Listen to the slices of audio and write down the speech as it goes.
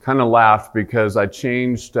kind of laughed because I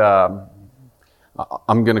changed. I'm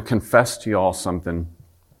going to confess to you all something.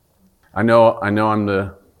 I know I'm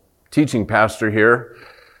the teaching pastor here.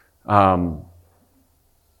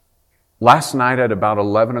 Last night at about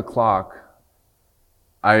 11 o'clock,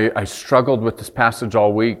 I struggled with this passage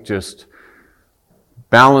all week, just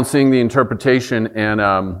balancing the interpretation,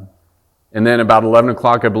 and then about 11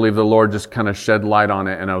 o'clock, I believe the Lord just kind of shed light on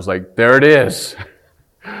it, and I was like, there it is.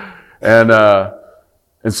 And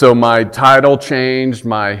so my title changed.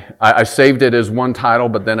 I saved it as one title,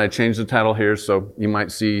 but then I changed the title here, so you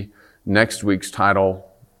might see next week's title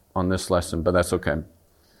on this lesson, but that's okay.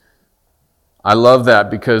 I love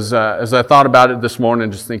that because as I thought about it this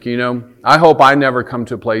morning, just thinking, I hope I never come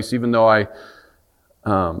to a place, even though I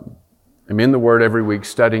am in the Word every week,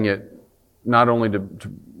 studying it, not only to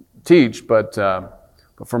teach, but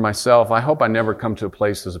for myself, I hope I never come to a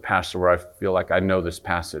place as a pastor where I feel like I know this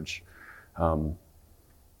passage. So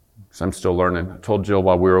I'm still learning. I told Jill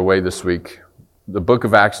while we were away this week, the book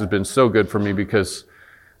of Acts has been so good for me because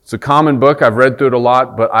it's a common book. I've read through it a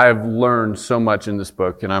lot, but I've learned so much in this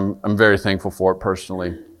book, and I'm very thankful for it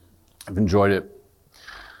personally. I've enjoyed it.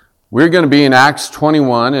 We're going to be in Acts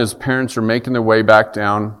 21 as parents are making their way back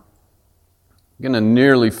down. I'm going to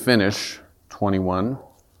nearly finish 21. And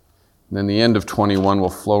then the end of 21 will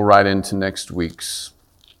flow right into next week's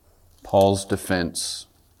Paul's defense.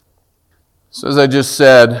 So as I just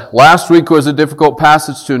said, last week was a difficult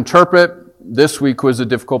passage to interpret. This week was a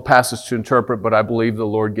difficult passage to interpret, but I believe the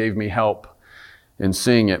Lord gave me help in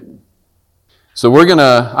seeing it. So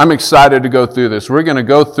I'm excited to go through this. We're going to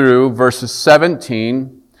go through verses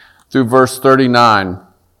 17 through verse 39.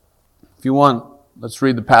 If you want, let's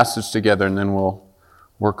read the passage together and then we'll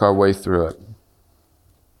work our way through it.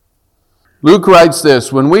 Luke writes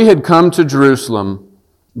this, "When we had come to Jerusalem,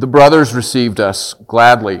 the brothers received us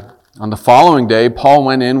gladly. On the following day, Paul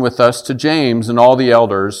went in with us to James, and all the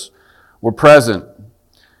elders were present.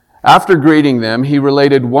 After greeting them, he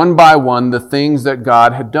related one by one the things that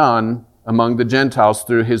God had done among the Gentiles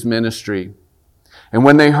through his ministry. And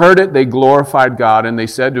when they heard it, they glorified God, and they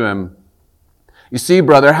said to him, 'You see,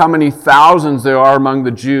 brother, how many thousands there are among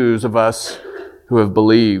the Jews of us who have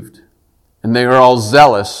believed, and they are all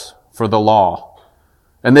zealous for the law.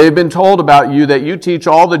 And they have been told about you that you teach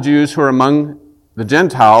all the Jews who are among the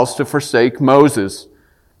Gentiles to forsake Moses,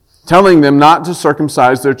 telling them not to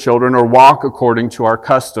circumcise their children or walk according to our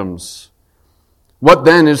customs. What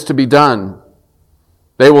then is to be done?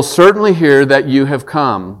 They will certainly hear that you have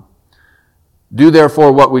come. Do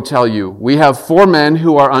therefore what we tell you. We have 4 men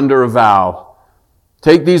who are under a vow.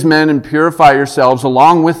 Take these men and purify yourselves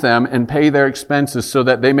along with them and pay their expenses so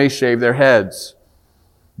that they may shave their heads.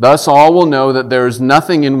 Thus all will know that there is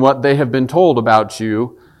nothing in what they have been told about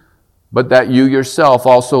you, but that you yourself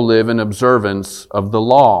also live in observance of the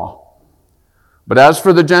law. But as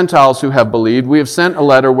for the Gentiles who have believed, we have sent a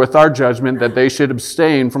letter with our judgment that they should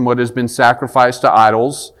abstain from what has been sacrificed to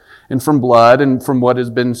idols, and from blood, and from what has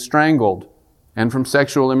been strangled, and from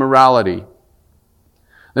sexual immorality.'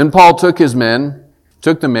 Then Paul took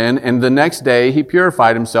the men, and the next day he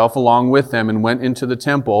purified himself along with them and went into the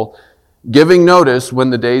temple, giving notice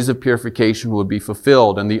when the days of purification would be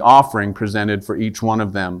fulfilled, and the offering presented for each one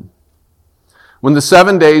of them. When the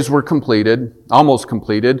 7 days were almost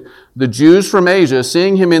completed, the Jews from Asia,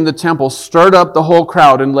 seeing him in the temple, stirred up the whole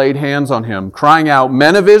crowd and laid hands on him, crying out,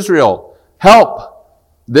 'Men of Israel, help!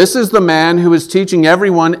 This is the man who is teaching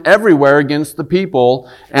everyone everywhere against the people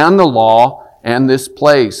and the law and this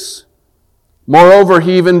place. Moreover,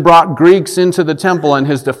 he even brought Greeks into the temple and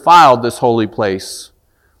has defiled this holy place.'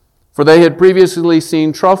 For they had previously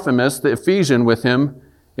seen Trophimus the Ephesian with him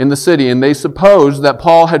in the city, and they supposed that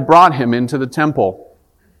Paul had brought him into the temple.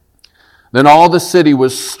 Then all the city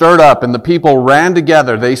was stirred up, and the people ran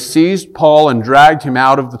together. They seized Paul and dragged him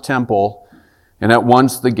out of the temple, and at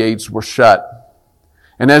once the gates were shut.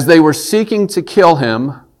 And as they were seeking to kill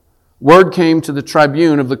him, word came to the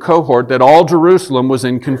tribune of the cohort that all Jerusalem was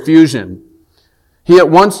in confusion. He at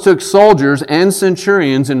once took soldiers and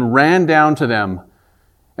centurions and ran down to them.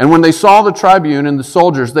 And when they saw the tribune and the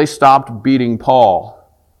soldiers, they stopped beating Paul.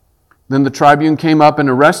 Then the tribune came up and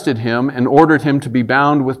arrested him and ordered him to be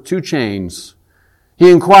bound with 2 chains.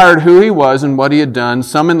 He inquired who he was and what he had done.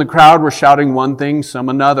 Some in the crowd were shouting one thing, some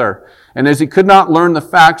another. And as he could not learn the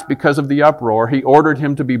facts because of the uproar, he ordered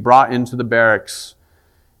him to be brought into the barracks.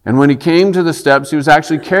 And when he came to the steps, he was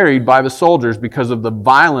actually carried by the soldiers because of the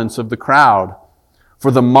violence of the crowd. For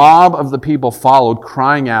the mob of the people followed,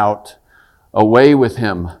 crying out, 'Away with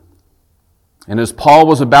him!' And as Paul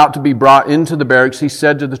was about to be brought into the barracks, he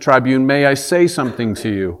said to the tribune, 'May I say something to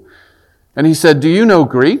you?' And he said, 'Do you know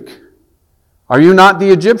Greek? Are you not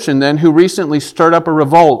the Egyptian then who recently stirred up a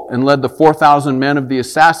revolt and led the 4,000 men of the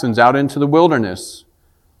assassins out into the wilderness?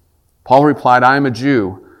 Paul replied, I am a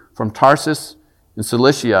Jew from Tarsus in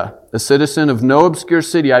Cilicia, a citizen of no obscure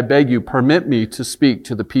city. I beg you, permit me to speak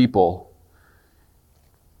to the people.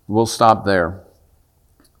 We'll stop there.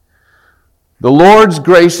 The Lord's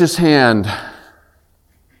gracious hand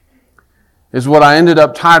is what I ended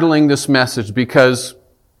up titling this message because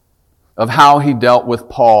of how he dealt with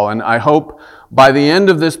Paul. And I hope by the end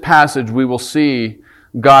of this passage we will see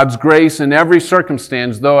God's grace in every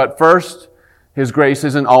circumstance, though at first His grace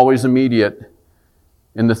isn't always immediate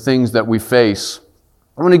in the things that we face.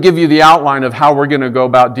 I'm going to give you the outline of how we're going to go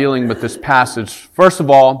about dealing with this passage. First of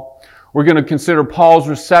all, we're going to consider Paul's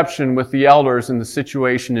reception with the elders in the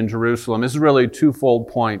situation in Jerusalem. This is really a twofold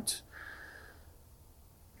point.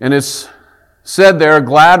 And it's said there, a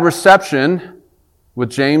glad reception with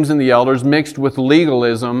James and the elders mixed with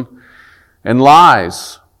legalism and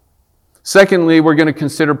lies. Secondly, we're going to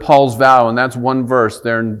consider Paul's vow, and that's one verse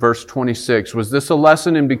there in verse 26. Was this a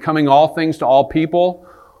lesson in becoming all things to all people,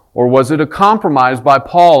 or was it a compromise by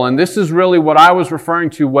Paul? And this is really what I was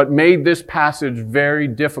referring to, what made this passage very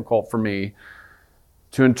difficult for me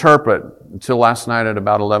to interpret until last night at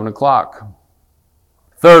about 11 o'clock.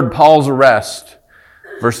 Third, Paul's arrest,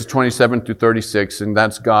 verses 27 through 36, and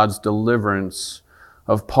that's God's deliverance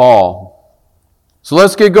of Paul. So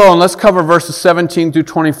let's get going. Let's cover verses 17 through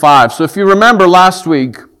 25. So if you remember last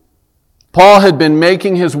week, Paul had been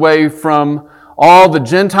making his way from all the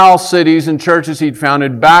Gentile cities and churches he'd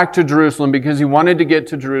founded back to Jerusalem because he wanted to get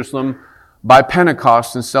to Jerusalem by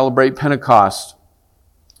Pentecost and celebrate Pentecost.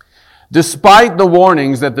 Despite the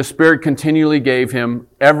warnings that the Spirit continually gave him,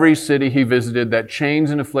 every city he visited, that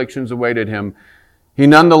chains and afflictions awaited him, he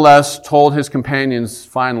nonetheless told his companions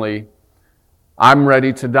finally, I'm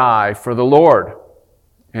ready to die for the Lord.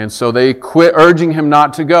 And so they quit urging him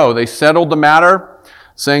not to go. They settled the matter,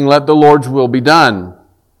 saying, let the Lord's will be done.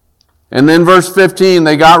 And then verse 15,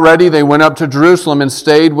 they got ready, they went up to Jerusalem and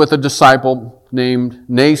stayed with a disciple named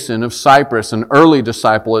Nason of Cyprus, an early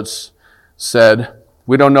disciple, it's said.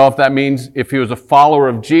 We don't know if that means if he was a follower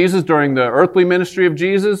of Jesus during the earthly ministry of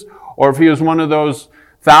Jesus, or if he was one of those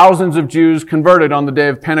thousands of Jews converted on the day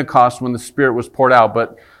of Pentecost when the Spirit was poured out.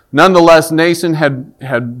 But nonetheless, Nason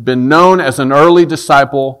had been known as an early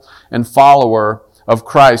disciple and follower of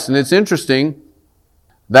Christ. And it's interesting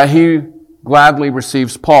that he gladly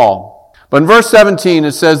receives Paul. But in verse 17,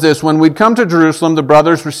 it says this, when we'd come to Jerusalem, the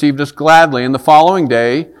brothers received us gladly. And the following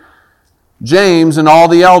day, James and all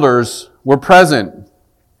the elders were present.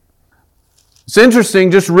 It's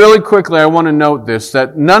interesting, just really quickly, I want to note this,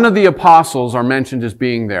 that none of the apostles are mentioned as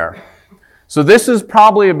being there. So this is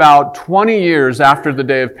probably about 20 years after the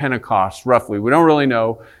day of Pentecost, roughly. We don't really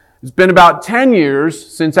know. It's been about 10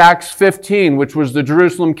 years since Acts 15, which was the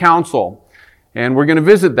Jerusalem Council. And we're going to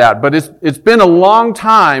visit that. But it's been a long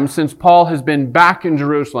time since Paul has been back in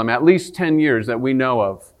Jerusalem, at least 10 years that we know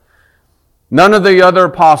of. None of the other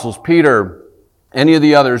apostles, Peter, any of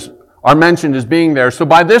the others, are mentioned as being there. So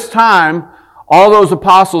by this time, all those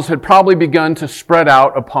apostles had probably begun to spread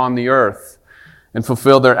out upon the earth and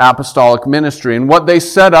fulfill their apostolic ministry. And what they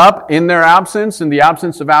set up in their absence, in the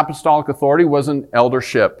absence of apostolic authority, was an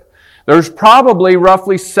eldership. There's probably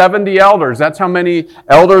roughly 70 elders. That's how many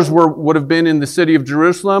elders would have been in the city of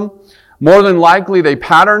Jerusalem. More than likely, they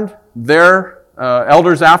patterned their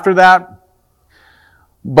elders after that.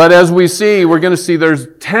 But as we see, we're going to see there's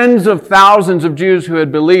tens of thousands of Jews who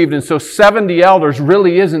had believed, and so 70 elders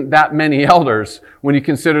really isn't that many elders when you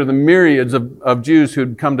consider the myriads of Jews who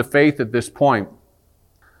had come to faith at this point.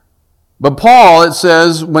 But Paul, it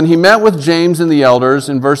says, when he met with James and the elders,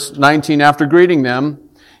 in verse 19, after greeting them,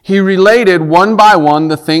 he related one by one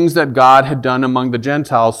the things that God had done among the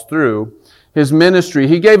Gentiles through his ministry.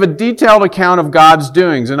 He gave a detailed account of God's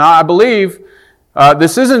doings. And I believe,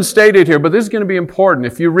 this isn't stated here, but this is going to be important.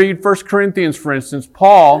 If you read 1 Corinthians, for instance,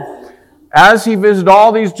 Paul, as he visited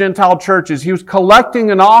all these Gentile churches, he was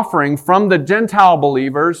collecting an offering from the Gentile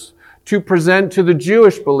believers to present to the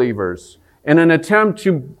Jewish believers in an attempt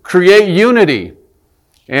to create unity.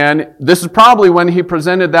 And this is probably when he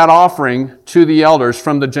presented that offering to the elders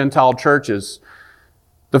from the Gentile churches.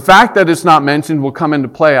 The fact that it's not mentioned will come into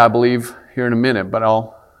play, I believe, here in a minute, but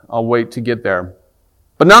I'll wait to get there.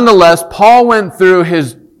 But nonetheless, Paul went through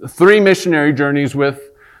his 3 missionary journeys with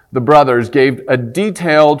the brothers, gave a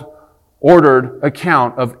detailed, ordered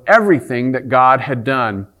account of everything that God had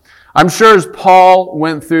done. I'm sure as Paul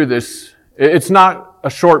went through this, it's not a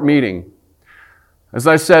short meeting. As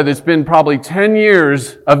I said, it's been probably 10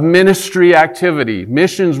 years of ministry activity,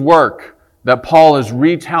 missions work that Paul is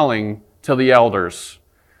retelling to the elders.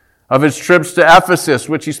 of his trips to Ephesus,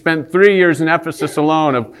 which he spent 3 years in Ephesus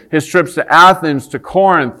alone, of his trips to Athens, to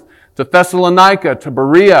Corinth, to Thessalonica, to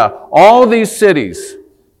Berea, all these cities,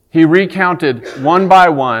 he recounted one by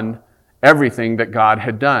one everything that God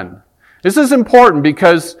had done. This is important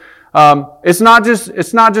because it's not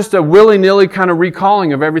just a willy-nilly kind of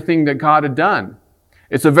recalling of everything that God had done.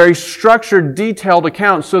 It's a very structured, detailed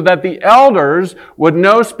account so that the elders would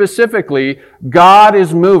know specifically God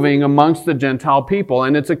is moving amongst the Gentile people,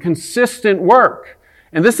 and it's a consistent work.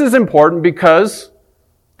 And this is important because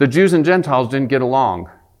the Jews and Gentiles didn't get along.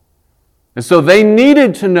 And so they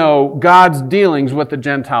needed to know God's dealings with the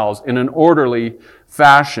Gentiles in an orderly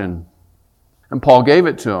fashion. And Paul gave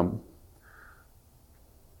it to them.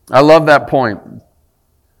 I love that point.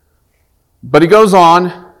 But he goes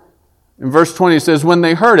on. In verse 20, it says, when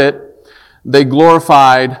they heard it, they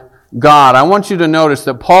glorified God. I want you to notice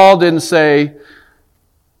that Paul didn't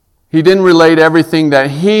relate everything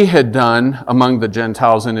that he had done among the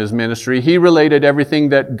Gentiles in his ministry. He related everything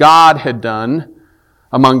that God had done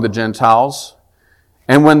among the Gentiles.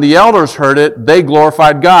 And when the elders heard it, they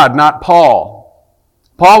glorified God, not Paul.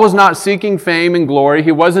 Paul was not seeking fame and glory.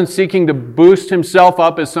 He wasn't seeking to boost himself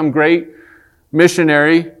up as some great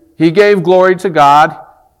missionary. He gave glory to God.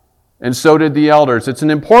 And so did the elders. It's an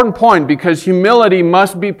important point because humility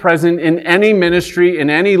must be present in any ministry, in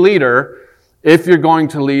any leader, if you're going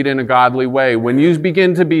to lead in a godly way. When you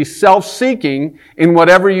begin to be self-seeking in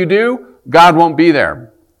whatever you do, God won't be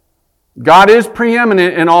there. God is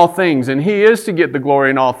preeminent in all things, and He is to get the glory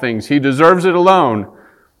in all things. He deserves it alone.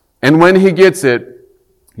 And when He gets it,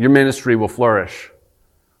 your ministry will flourish.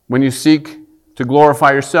 When you seek to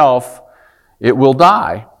glorify yourself, it will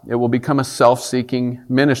die. It will become a self-seeking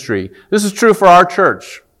ministry. This is true for our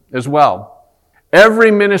church as well. Every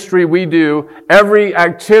ministry we do, every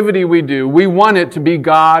activity we do, we want it to be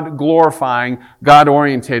God-glorifying,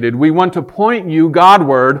 God-orientated. We want to point you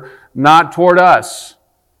Godward, not toward us,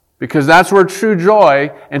 because that's where true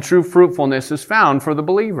joy and true fruitfulness is found for the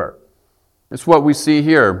believer. It's what we see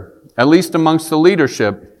here, at least amongst the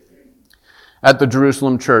leadership at the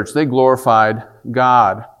Jerusalem church. They glorified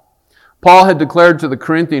God. Paul had declared to the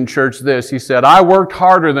Corinthian church this. He said, I worked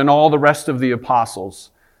harder than all the rest of the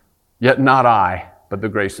apostles, yet not I, but the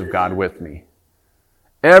grace of God with me.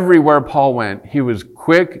 Everywhere Paul went, he was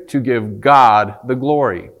quick to give God the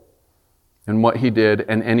glory in what he did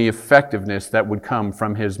and any effectiveness that would come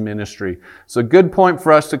from his ministry. It's a good point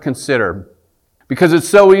for us to consider because it's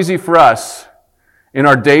so easy for us in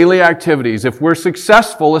our daily activities, if we're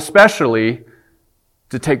successful especially,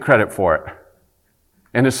 to take credit for it.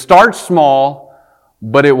 And it starts small,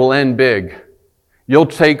 but it will end big. You'll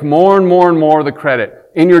take more and more and more of the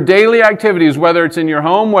credit. In your daily activities, whether it's in your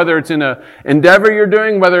home, whether it's in an endeavor you're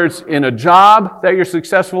doing, whether it's in a job that you're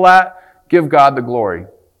successful at, give God the glory.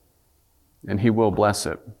 And He will bless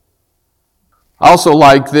it. I also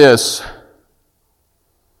like this,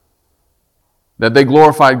 that they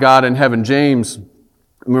glorified God in heaven. James,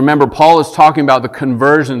 remember, Paul is talking about the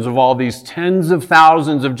conversions of all these tens of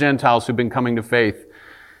thousands of Gentiles who've been coming to faith.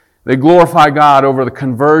 They glorify God over the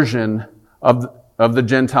conversion of the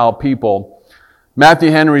Gentile people.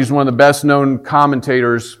 Matthew Henry is one of the best known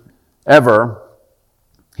commentators ever.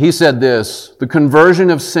 He said this, the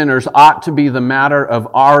conversion of sinners ought to be the matter of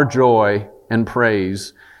our joy and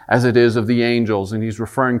praise as it is of the angels. And he's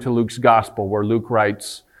referring to Luke's gospel where Luke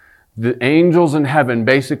writes, the angels in heaven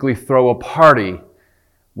basically throw a party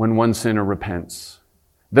when one sinner repents.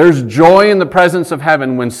 There's joy in the presence of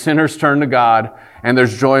heaven when sinners turn to God, and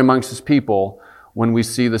there's joy amongst His people when we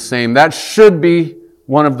see the same. That should be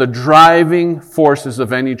one of the driving forces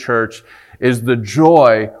of any church, is the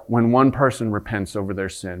joy when one person repents over their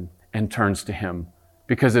sin and turns to Him.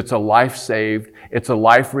 Because it's a life saved, it's a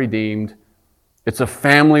life redeemed, it's a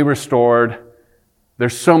family restored.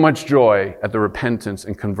 There's so much joy at the repentance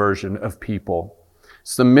and conversion of people.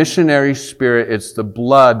 It's the missionary spirit. It's the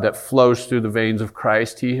blood that flows through the veins of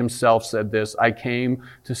Christ. He Himself said this, I came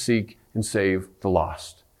to seek and save the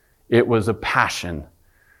lost. It was a passion,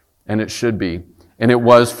 and it should be. And it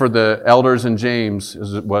was for the elders in James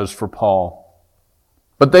as it was for Paul.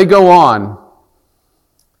 But they go on.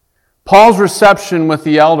 Paul's reception with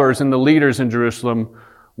the elders and the leaders in Jerusalem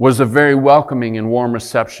was a very welcoming and warm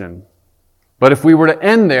reception. But if we were to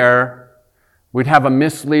end there, we'd have a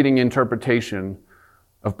misleading interpretation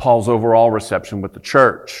of Paul's overall reception with the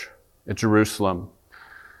church at Jerusalem.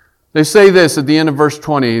 They say this at the end of verse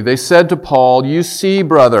 20. They said to Paul, you see,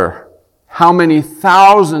 brother, how many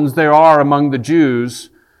thousands there are among the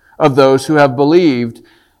Jews of those who have believed,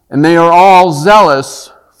 and they are all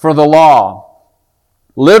zealous for the law.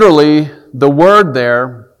 Literally, the word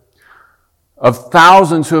there of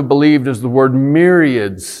thousands who have believed is the word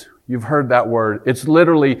myriads. You've heard that word. It's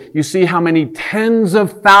literally, you see how many tens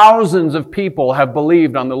of thousands of people have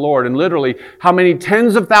believed on the Lord, and literally how many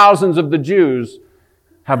tens of thousands of the Jews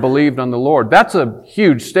have believed on the Lord. That's a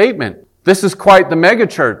huge statement. This is quite the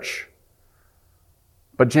megachurch.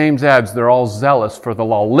 But James adds, they're all zealous for the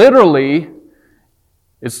law. Literally,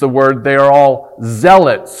 it's the word, they are all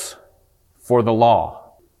zealots for the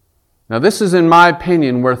law. Now this is, in my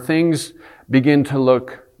opinion, where things begin to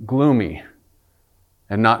look gloomy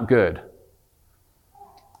and not good.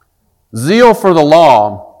 Zeal for the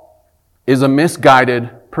law is a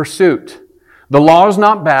misguided pursuit. The law is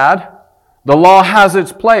not bad. The law has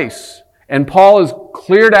its place. And Paul has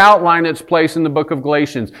clear to outline its place in the book of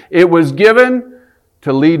Galatians. It was given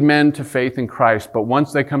to lead men to faith in Christ. But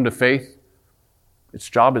once they come to faith, its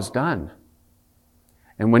job is done.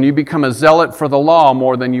 And when you become a zealot for the law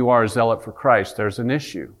more than you are a zealot for Christ, there's an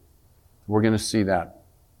issue. We're going to see that.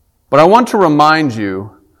 But I want to remind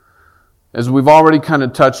you, as we've already kind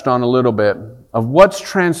of touched on a little bit, of what's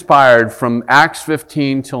transpired from Acts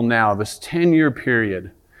 15 till now, this 10-year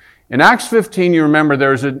period. In Acts 15, you remember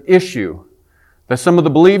there's an issue that some of the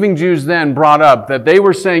believing Jews then brought up, that they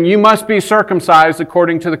were saying, you must be circumcised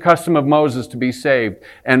according to the custom of Moses to be saved.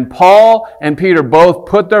 And Paul and Peter both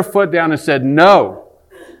put their foot down and said, no.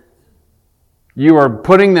 You are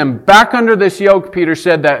putting them back under this yoke, Peter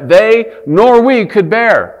said, that they nor we could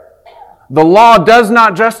bear. The law does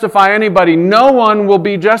not justify anybody. No one will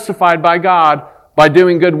be justified by God by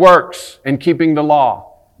doing good works and keeping the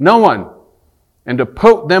law. No one. And to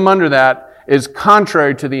put them under that is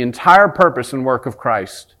contrary to the entire purpose and work of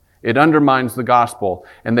Christ. It undermines the gospel.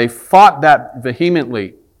 And they fought that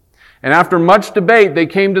vehemently. And after much debate, they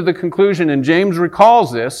came to the conclusion, and James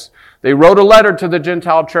recalls this, they wrote a letter to the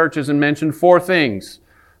Gentile churches and mentioned 4 things.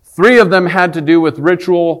 3 of them had to do with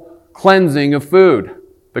ritual cleansing of food.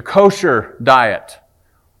 The kosher diet.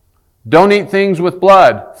 Don't eat things with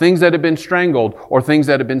blood, things that have been strangled, or things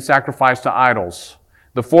that have been sacrificed to idols.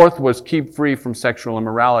 The 4th was keep free from sexual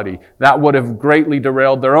immorality. That would have greatly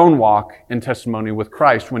derailed their own walk and testimony with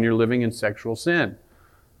Christ when you're living in sexual sin.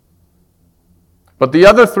 But the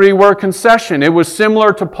other 3 were a concession. It was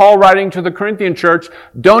similar to Paul writing to the Corinthian church,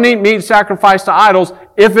 don't eat meat sacrificed to idols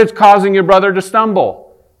if it's causing your brother to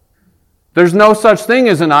stumble. There's no such thing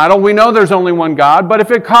as an idol. We know there's only one God, but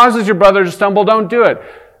if it causes your brother to stumble, don't do it.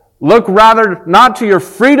 Look rather not to your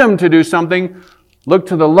freedom to do something, look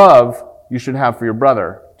to the love you should have for your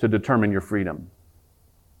brother to determine your freedom.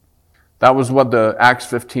 That was what the Acts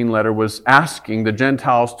 15 letter was asking the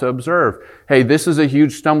Gentiles to observe. Hey, this is a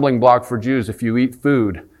huge stumbling block for Jews. If you eat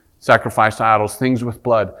food, sacrifice to idols, things with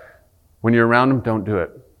blood, when you're around them, don't do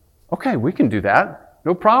it. Okay, we can do that.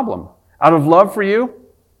 No problem. Out of love for you,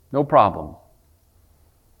 no problem.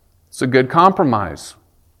 It's a good compromise.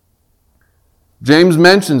 James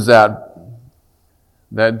mentions that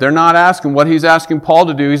they're not asking what he's asking Paul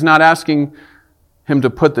to do. He's not asking him to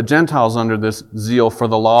put the Gentiles under this zeal for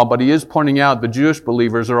the law, but he is pointing out the Jewish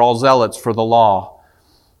believers are all zealots for the law.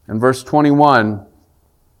 In verse 21,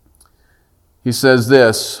 he says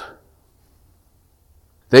this,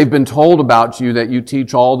 they've been told about you that you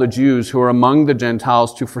teach all the Jews who are among the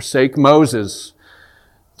Gentiles to forsake Moses,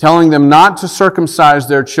 telling them not to circumcise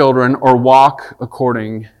their children or walk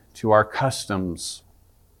according to our customs.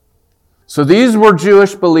 So these were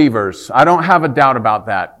Jewish believers. I don't have a doubt about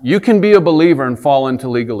that. You can be a believer and fall into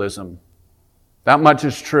legalism. That much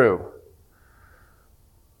is true.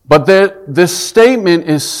 But this statement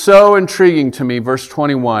is so intriguing to me, verse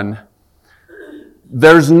 21.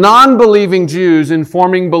 There's non-believing Jews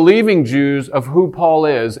informing believing Jews of who Paul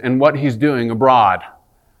is and what he's doing abroad.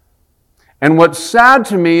 And what's sad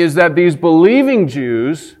to me is that these believing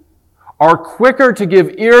Jews are quicker to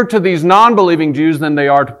give ear to these non-believing Jews than they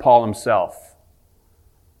are to Paul himself.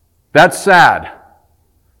 That's sad.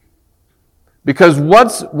 Because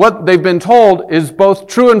what they've been told is both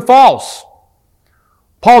true and false.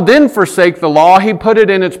 Paul didn't forsake the law, he put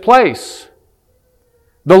it in its place.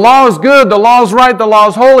 The law is good, the law is right, the law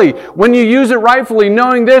is holy. When you use it rightfully,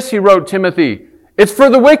 knowing this, he wrote Timothy, it's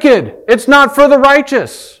for the wicked, it's not for the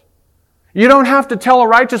righteous. You don't have to tell a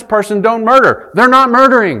righteous person, don't murder. They're not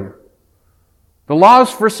murdering. The law is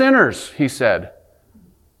for sinners, he said.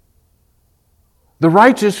 The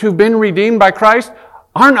righteous who've been redeemed by Christ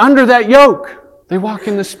aren't under that yoke. They walk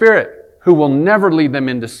in the Spirit, who will never lead them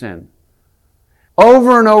into sin.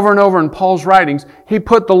 Over and over and over in Paul's writings, he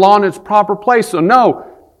put the law in its proper place. So no,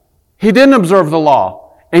 he didn't observe the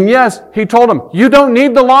law. And yes, he told them, you don't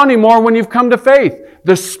need the law anymore when you've come to faith.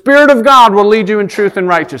 The Spirit of God will lead you in truth and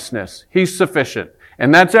righteousness. He's sufficient.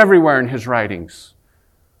 And that's everywhere in his writings.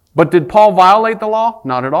 But did Paul violate the law?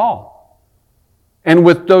 Not at all. And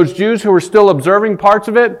with those Jews who were still observing parts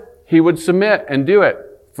of it, he would submit and do it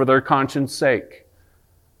for their conscience sake.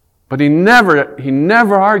 But he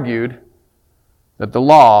never argued that the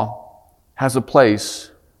law has a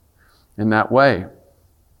place in that way.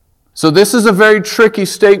 So this is a very tricky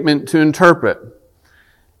statement to interpret.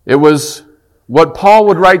 It was what Paul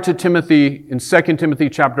would write to Timothy in 2 Timothy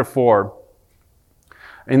chapter 4.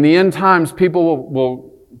 In the end times, people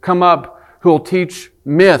will come up who will teach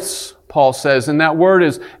myths, Paul says, and that word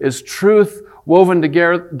is truth woven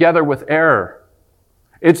together with error.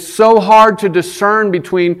 It's so hard to discern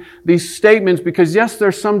between these statements because, yes,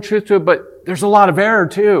 there's some truth to it, but there's a lot of error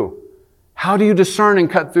too. How do you discern and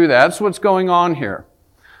cut through that? That's what's going on here.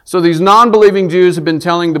 So these non-believing Jews have been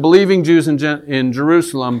telling the believing Jews in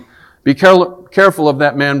Jerusalem, be careful of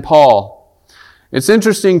that man Paul. It's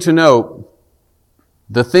interesting to note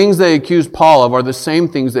the things they accused Paul of are the same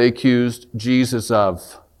things they accused Jesus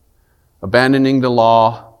of. Abandoning the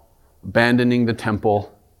law, abandoning the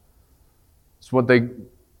temple. It's what they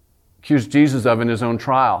accused Jesus of in his own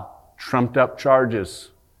trial. Trumped up charges.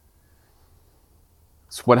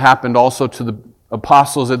 It's what happened also to the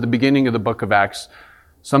apostles at the beginning of the book of Acts.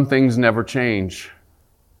 Some things never change.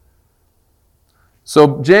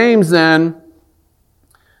 So James then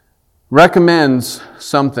recommends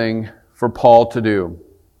something for Paul to do.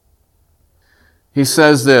 He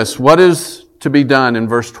says this, what is to be done in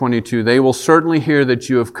verse 22? They will certainly hear that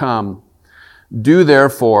you have come. Do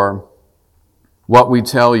therefore what we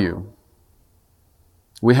tell you.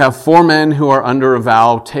 We have 4 men who are under a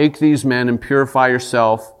vow. Take these men and purify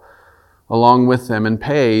yourself along with them and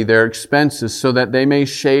pay their expenses so that they may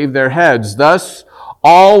shave their heads. Thus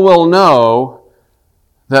all will know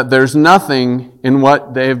that there's nothing in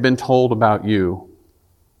what they have been told about you,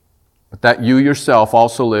 but that you yourself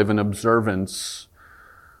also live in observance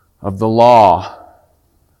of the law.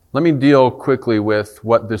 Let me deal quickly with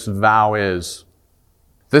what this vow is.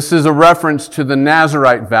 This is a reference to the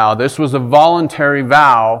Nazirite vow. This was a voluntary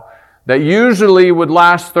vow that usually would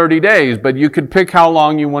last 30 days, but you could pick how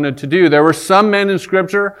long you wanted to do. There were some men in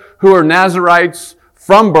Scripture who were Nazirites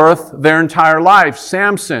from birth their entire life.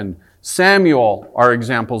 Samson, Samuel are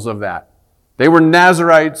examples of that. They were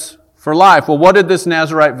Nazirites for life. Well, what did this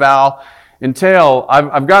Nazirite vow entail?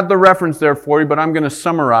 I've got the reference there for you, but I'm going to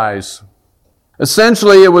summarize.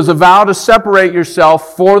 Essentially, it was a vow to separate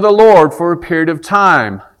yourself for the Lord for a period of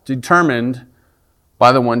time, determined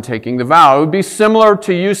by the one taking the vow. It would be similar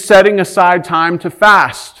to you setting aside time to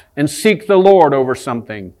fast and seek the Lord over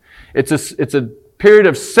something. It's a period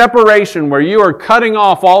of separation where you are cutting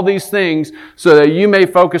off all these things so that you may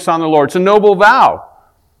focus on the Lord. It's a noble vow.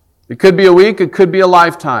 It could be a week, it could be a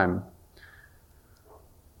lifetime.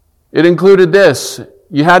 It included this.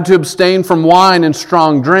 You had to abstain from wine and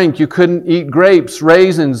strong drink. You couldn't eat grapes,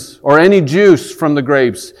 raisins, or any juice from the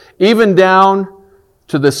grapes, even down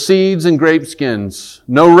to the seeds and grape skins.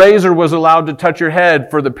 No razor was allowed to touch your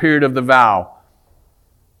head for the period of the vow.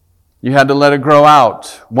 You had to let it grow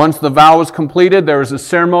out. Once the vow was completed, there was a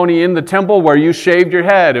ceremony in the temple where you shaved your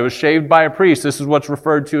head. It was shaved by a priest. This is what's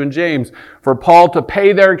referred to in James. For Paul to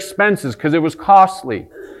pay their expenses because it was costly.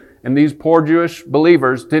 And these poor Jewish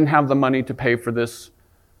believers didn't have the money to pay for this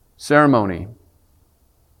ceremony.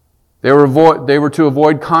 They were to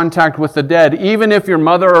avoid contact with the dead. Even if your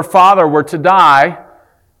mother or father were to die,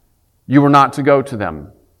 you were not to go to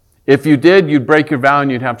them. If you did, you'd break your vow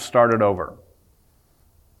and you'd have to start it over.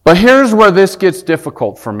 But here's where this gets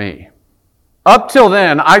difficult for me. Up till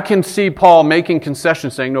then, I can see Paul making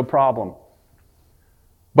concessions, saying, no problem.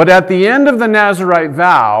 But at the end of the Nazirite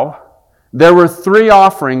vow, there were 3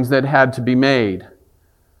 offerings that had to be made.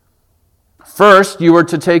 First, you were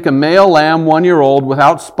to take a male lamb, 1-year-old,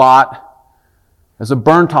 without spot, as a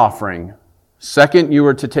burnt offering. Second, you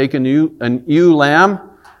were to take an ewe lamb,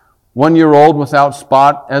 1-year-old, without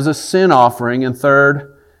spot, as a sin offering. And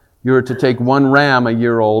third, you were to take 1 ram,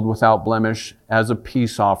 1-year-old, without blemish, as a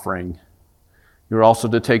peace offering. You were also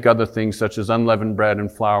to take other things such as unleavened bread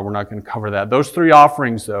and flour. We're not going to cover that. Those 3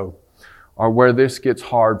 offerings, though, are where this gets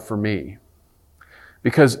hard for me.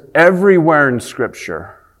 Because everywhere in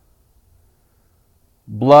Scripture,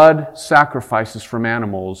 blood sacrifices from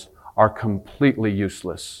animals are completely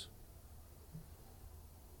useless.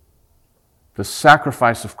 The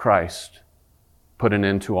sacrifice of Christ put an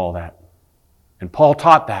end to all that. And Paul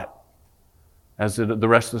taught that, as did the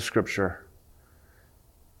rest of the Scripture.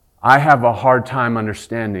 I have a hard time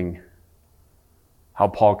understanding how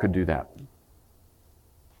Paul could do that.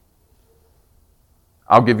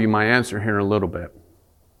 I'll give you my answer here in a little bit.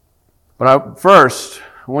 But first,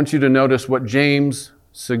 I want you to notice what James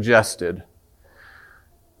suggested.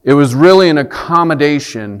 It was really an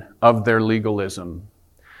accommodation of their legalism.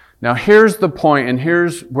 Now here's the point, and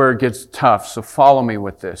here's where it gets tough, so follow me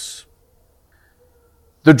with this.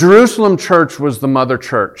 The Jerusalem church was the mother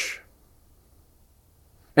church.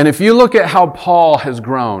 And if you look at how Paul has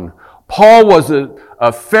grown, Paul was a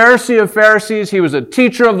Pharisee of Pharisees. He was a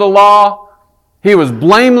teacher of the law. He was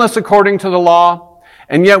blameless according to the law.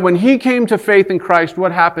 And yet when he came to faith in Christ,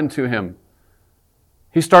 what happened to him?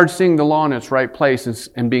 He started seeing the law in its right place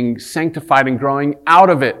and being sanctified and growing out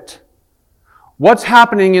of it. What's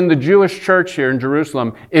happening in the Jewish church here in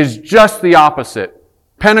Jerusalem is just the opposite.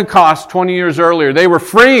 Pentecost 20 years earlier, they were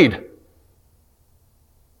freed.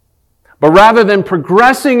 But rather than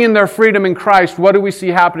progressing in their freedom in Christ, what do we see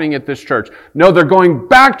happening at this church? No, they're going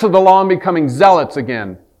back to the law and becoming zealots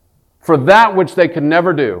again for that which they could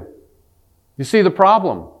never do. You see the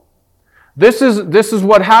problem? This is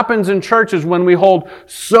what happens in churches when we hold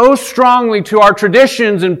so strongly to our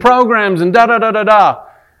traditions and programs and da-da-da-da-da.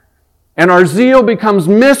 And our zeal becomes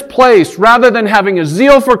misplaced. Rather than having a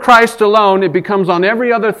zeal for Christ alone, it becomes on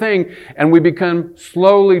every other thing, and we become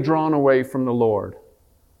slowly drawn away from the Lord.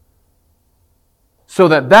 So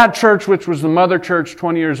that church, which was the mother church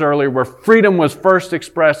 20 years earlier, where freedom was first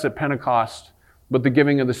expressed at Pentecost with the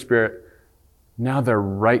giving of the Spirit, now they're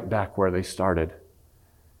right back where they started.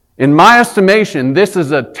 In my estimation, this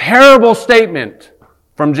is a terrible statement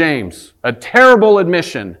from James, a terrible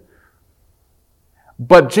admission.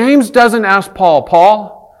 But James doesn't ask Paul,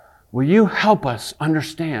 Paul, will you help us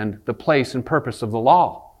understand the place and purpose of the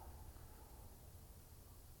law?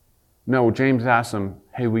 No, James asks him,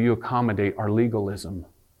 hey, will you accommodate our legalism?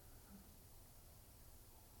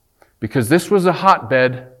 Because this was a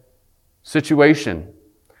hotbed situation.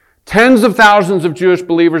 Tens of thousands of Jewish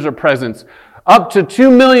believers are present. Up to 2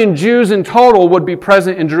 million Jews in total would be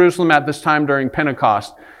present in Jerusalem at this time during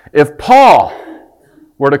Pentecost. If Paul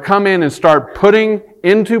were to come in and start putting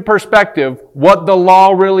into perspective what the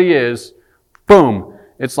law really is, boom,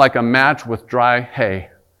 it's like a match with dry hay.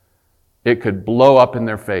 It could blow up in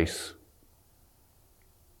their face.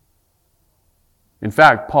 In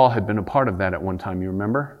fact, Paul had been a part of that at one time, you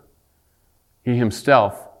remember? He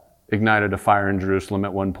himself ignited a fire in Jerusalem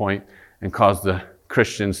at one point and caused the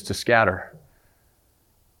Christians to scatter.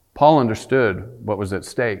 Paul understood what was at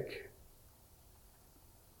stake.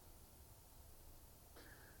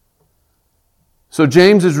 So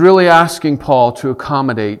James is really asking Paul to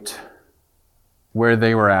accommodate where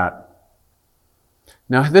they were at.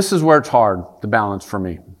 Now, this is where it's hard, the balance for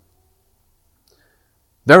me.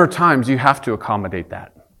 There are times you have to accommodate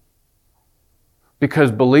that.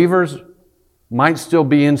 Because believers might still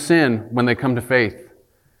be in sin when they come to faith.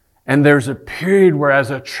 And there's a period where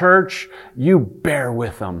as a church, you bear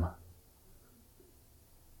with them.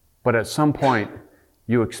 But at some point,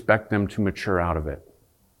 you expect them to mature out of it.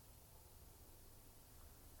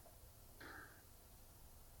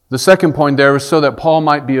 The second point there was so that Paul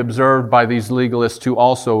might be observed by these legalists to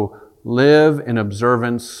also live in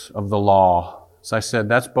observance of the law. As I said,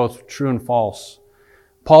 that's both true and false.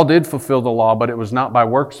 Paul did fulfill the law, but it was not by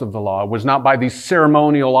works of the law. It was not by these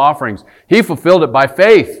ceremonial offerings. He fulfilled it by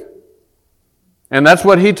faith. And that's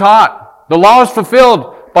what he taught. The law is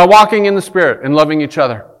fulfilled by walking in the Spirit and loving each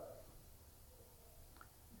other.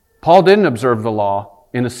 Paul didn't observe the law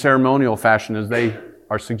in a ceremonial fashion as they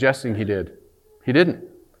are suggesting he did. He didn't.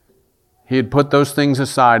 He had put those things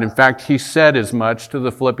aside. In fact, he said as much to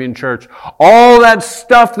the Philippian church. All that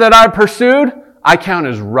stuff that I pursued, I count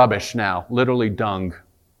as rubbish now. Literally dung.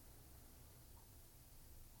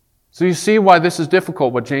 So you see why this is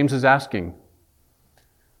difficult, what James is asking.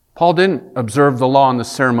 Paul didn't observe the law in the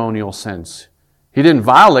ceremonial sense. He didn't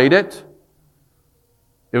violate it.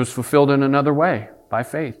 It was fulfilled in another way, by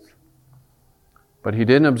faith. But he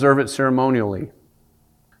didn't observe it ceremonially.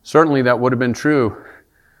 Certainly that would have been true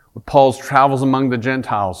with Paul's travels among the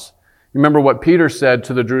Gentiles. You remember what Peter said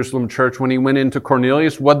to the Jerusalem church when he went into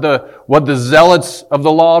Cornelius? What the zealots of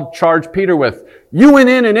the law charged Peter with. You went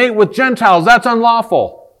in and ate with Gentiles. That's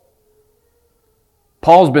unlawful.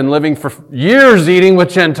 Paul's been living for years eating with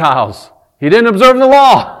Gentiles. He didn't observe the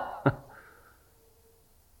law.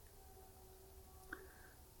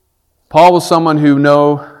 Paul was someone who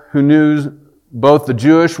knew both the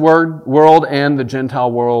Jewish world and the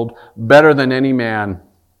Gentile world better than any man.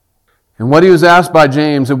 And what he was asked by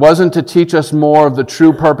James, it wasn't to teach us more of the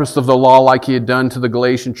true purpose of the law like he had done to the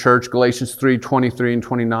Galatian church, Galatians 3:23 and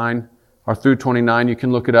 29, or through 29, you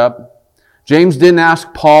can look it up. James didn't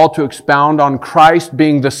ask Paul to expound on Christ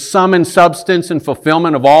being the sum and substance and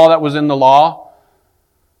fulfillment of all that was in the law,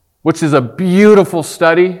 which is a beautiful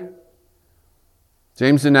study.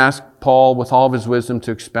 James didn't ask Paul with all of his wisdom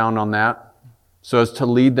to expound on that. so as to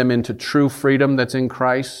lead them into true freedom that's in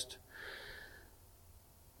Christ.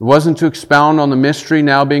 It wasn't to expound on the mystery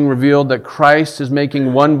now being revealed that Christ is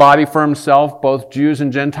making one body for himself, both Jews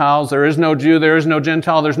and Gentiles. There is no Jew, there is no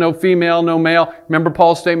Gentile, there's no female, no male. Remember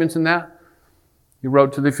Paul's statements in that? He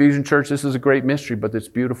wrote to the Ephesian church, this is a great mystery, but it's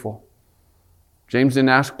beautiful. James didn't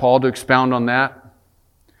ask Paul to expound on that.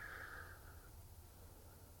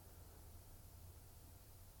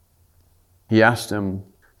 He asked him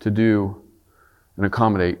to do and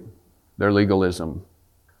accommodate their legalism.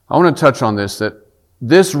 I want to touch on this, that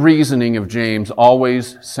this reasoning of James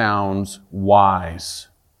always sounds wise.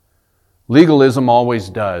 Legalism always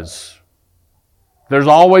does. There's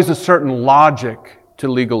always a certain logic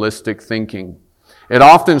to legalistic thinking. It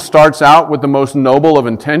often starts out with the most noble of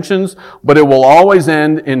intentions, but it will always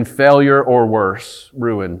end in failure or worse,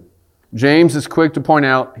 ruin. James is quick to point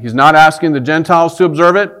out, he's not asking the Gentiles to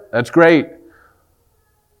observe it. That's great.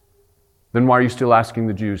 Then why are you still asking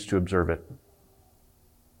the Jews to observe it?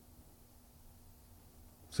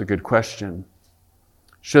 It's a good question.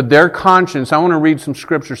 Should their conscience, I want to read some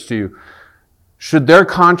scriptures to you. Should their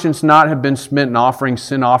conscience not have been smitten offering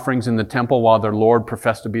sin offerings in the temple while their Lord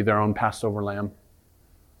professed to be their own Passover lamb?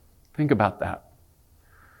 Think about that.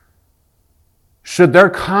 Should their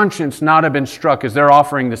conscience not have been struck as they're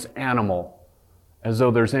offering this animal as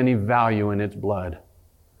though there's any value in its blood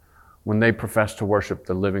when they profess to worship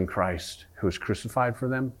the living Christ who was crucified for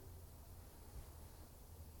them?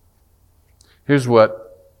 Here's what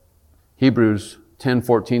Hebrews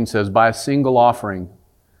 10:14 says, by a single offering,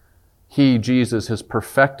 He, Jesus, has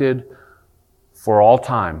perfected for all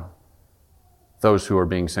time those who are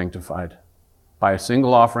being sanctified. By a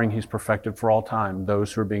single offering, He's perfected for all time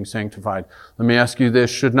those who are being sanctified. Let me ask you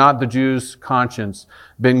this, should not the Jews' conscience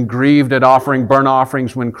been grieved at offering burnt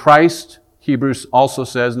offerings when Christ, Hebrews also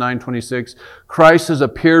says, 9:26, Christ has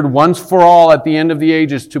appeared once for all at the end of the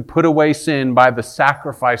ages to put away sin by the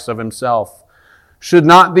sacrifice of Himself? Should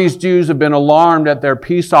not these Jews have been alarmed at their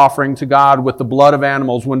peace offering to God with the blood of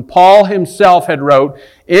animals when Paul himself had wrote,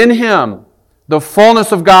 in Him the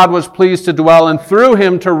fullness of God was pleased to dwell, and through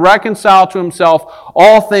Him to reconcile to Himself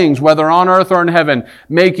all things, whether on earth or in heaven,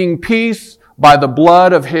 making peace by the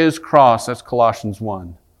blood of His cross. That's Colossians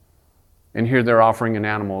 1. And here they're offering an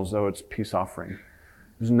animal as though it's peace offering.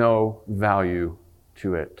 There's no value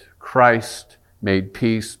to it. Christ made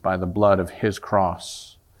peace by the blood of His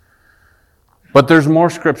cross. But there's more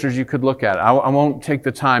scriptures you could look at. I won't take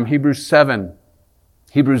the time. Hebrews 7,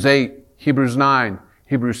 Hebrews 8, Hebrews 9,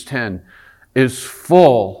 Hebrews 10 is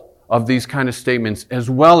full of these kind of statements, as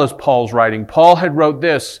well as Paul's writing. Paul had wrote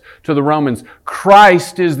this to the Romans,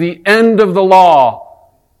 Christ is the end of the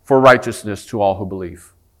law for righteousness to all who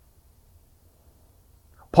believe.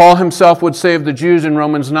 Paul himself would say of the Jews in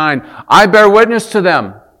Romans 9, I bear witness to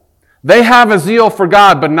them. They have a zeal for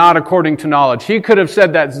God, but not according to knowledge. He could have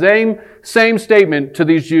said that same statement to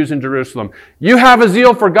these Jews in Jerusalem. You have a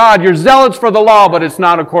zeal for God. You're zealots for the law, but it's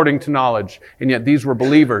not according to knowledge. And yet these were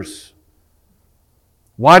believers.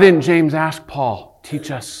 Why didn't James ask Paul, teach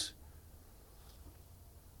us?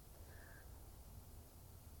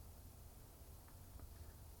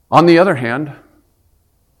 On the other hand,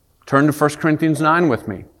 turn to 1 Corinthians 9 with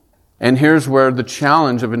me. And here's where the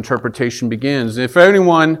challenge of interpretation begins. If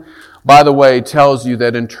anyone, by the way, tells you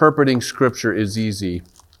that interpreting Scripture is easy,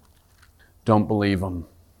 don't believe them.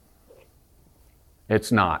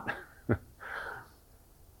 It's not.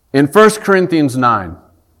 In 1 Corinthians 9,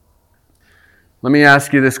 let me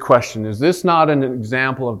ask you this question. Is this not an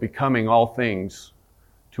example of becoming all things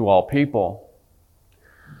to all people?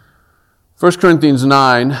 1 Corinthians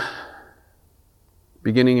 9,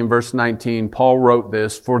 beginning in verse 19, Paul wrote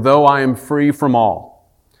this, for though I am free from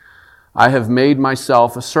all, I have made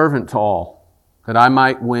myself a servant to all, that I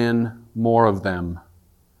might win more of them.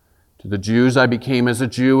 To the Jews I became as a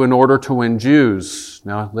Jew in order to win Jews.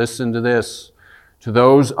 Now listen to this. To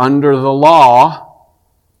those under the law,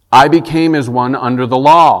 I became as one under the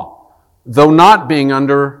law, though not being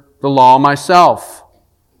under the law myself,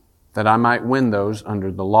 that I might win those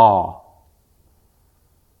under the law.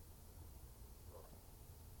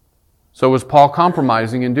 So was Paul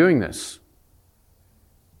compromising in doing this?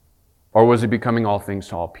 Or was he becoming all things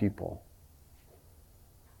to all people?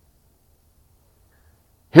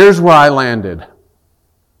 Here's where I landed.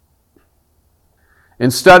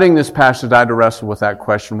 In studying this passage, I had to wrestle with that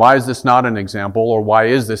question. Why is this not an example, or why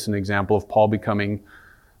is this an example of Paul becoming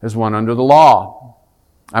as one under the law?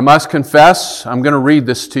 I must confess, I'm going to read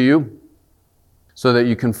this to you so that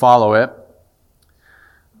you can follow it.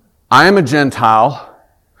 I am a Gentile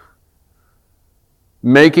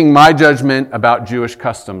making my judgment about Jewish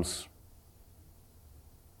customs.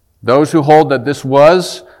 Those who hold that this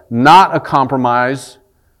was not a compromise,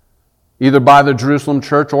 either by the Jerusalem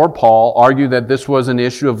church or Paul, argue that this was an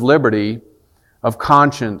issue of liberty, of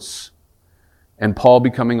conscience, and Paul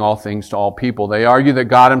becoming all things to all people. They argue that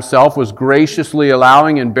God himself was graciously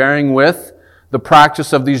allowing and bearing with the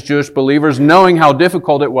practice of these Jewish believers, knowing how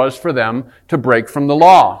difficult it was for them to break from the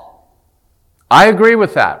law. I agree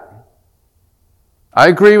with that. I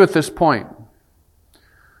agree with this point.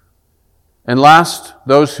 And last,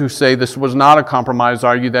 those who say this was not a compromise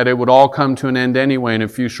argue that it would all come to an end anyway in a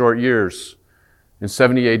few short years. In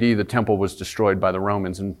 70 AD, the temple was destroyed by the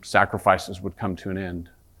Romans and sacrifices would come to an end.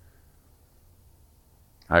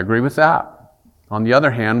 I agree with that. On the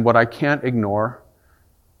other hand, what I can't ignore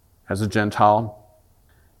as a Gentile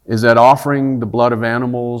is that offering the blood of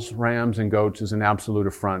animals, rams, and goats is an absolute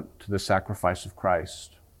affront to the sacrifice of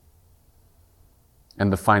Christ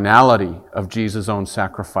and the finality of Jesus' own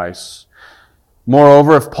sacrifice.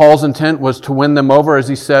 Moreover, if Paul's intent was to win them over, as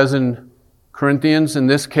he says in Corinthians, in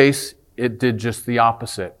this case, it did just the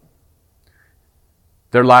opposite.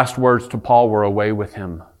 Their last words to Paul were, "Away with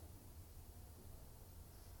him."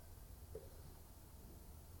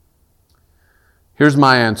 Here's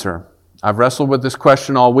my answer. I've wrestled with this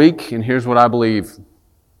question all week, and here's what I believe.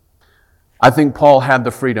 I think Paul had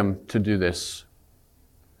the freedom to do this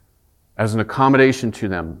as an accommodation to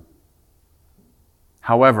them.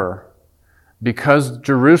 However, because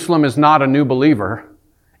Jerusalem is not a new believer,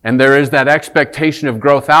 and there is that expectation of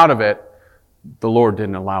growth out of it, the Lord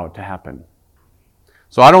didn't allow it to happen.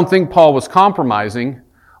 So I don't think Paul was compromising,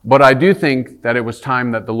 but I do think that it was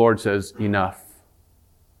time that the Lord says, enough.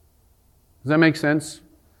 Does that make sense?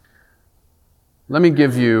 Let me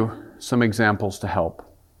give you some examples to help.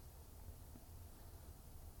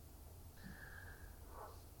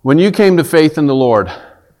 When you came to faith in the Lord,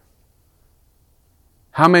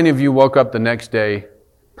 how many of you woke up the next day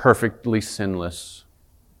perfectly sinless?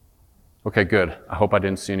 Okay, good. I hope I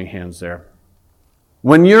didn't see any hands there.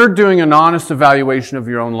 When you're doing an honest evaluation of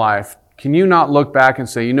your own life, can you not look back and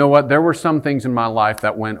say, you know what, there were some things in my life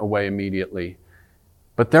that went away immediately,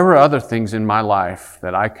 but there were other things in my life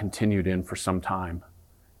that I continued in for some time,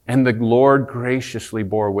 and the Lord graciously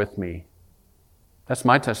bore with me. That's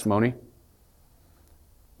my testimony.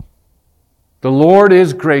 The Lord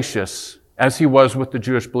is gracious, as he was with the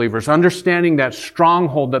Jewish believers, understanding that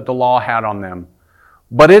stronghold that the law had on them.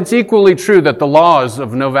 But it's equally true that the law is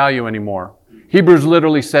of no value anymore. Hebrews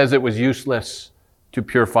literally says it was useless to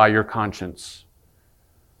purify your conscience.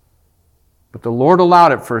 But the Lord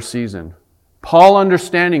allowed it for a season. Paul,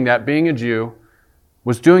 understanding that being a Jew,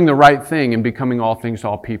 was doing the right thing and becoming all things to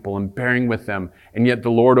all people and bearing with them. And yet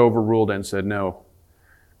the Lord overruled it and said no.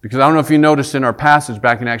 Because I don't know if you noticed in our passage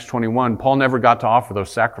back in Acts 21, Paul never got to offer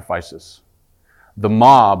those sacrifices. The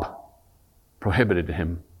mob prohibited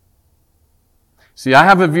him. See, I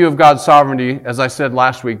have a view of God's sovereignty. As I said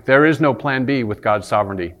last week, there is no plan B with God's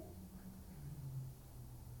sovereignty.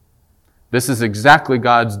 This is exactly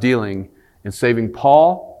God's dealing in saving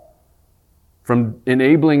Paul from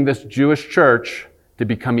enabling this Jewish church to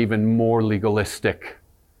become even more legalistic.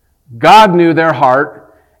 God knew their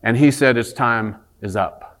heart, and he said, its time is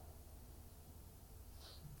up.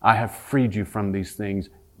 I have freed you from these things.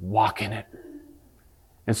 Walk in it.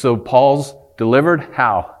 And so Paul's delivered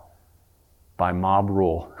how? By mob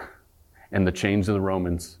rule and the chains of the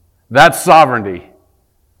Romans. That's sovereignty.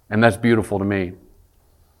 And that's beautiful to me.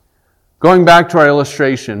 Going back to our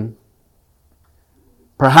illustration,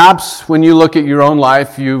 perhaps when you look at your own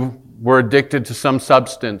life, you were addicted to some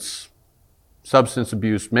substance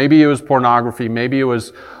abuse. Maybe it was pornography. Maybe it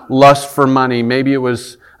was lust for money. Maybe it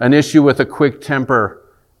was an issue with a quick temper.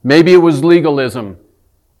 Maybe it was legalism.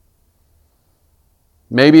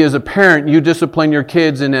 Maybe as a parent, you discipline your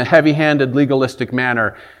kids in a heavy-handed, legalistic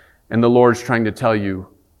manner, and the Lord's trying to tell you,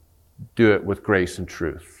 do it with grace and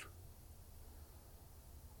truth.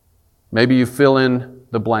 Maybe you fill in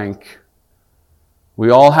the blank. We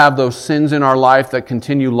all have those sins in our life that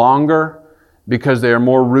continue longer because they are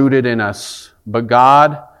more rooted in us. But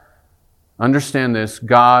God, understand this,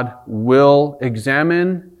 God will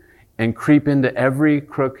examine and creep into every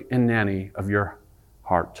crook and nanny of your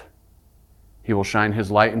heart. He will shine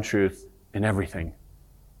his light and truth in everything.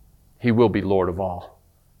 He will be Lord of all.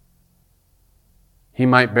 He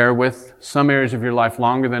might bear with some areas of your life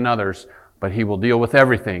longer than others, but he will deal with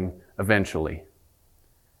everything eventually.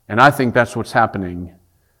 And I think that's what's happening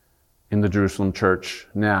in the Jerusalem church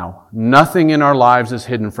now. Nothing in our lives is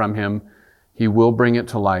hidden from him. He will bring it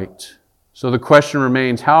to light. So the question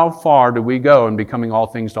remains, how far do we go in becoming all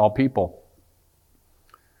things to all people?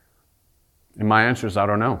 And my answer is, I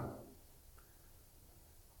don't know.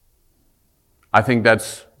 I think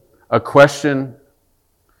that's a question,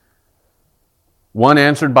 one,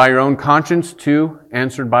 answered by your own conscience, two,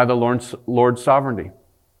 answered by the Lord's sovereignty.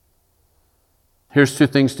 Here's two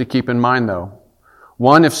things to keep in mind, though.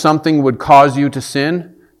 One, if something would cause you to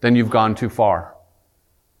sin, then you've gone too far.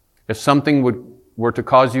 If something were to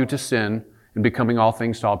cause you to sin in becoming all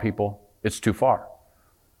things to all people, it's too far.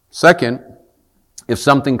 Second, if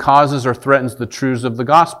something causes or threatens the truths of the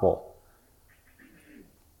gospel,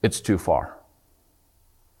 it's too far.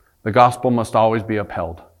 The gospel must always be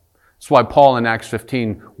upheld. That's why Paul in Acts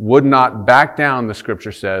 15 would not back down, the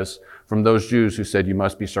scripture says, from those Jews who said, you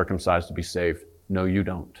must be circumcised to be saved. No, you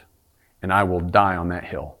don't. And I will die on that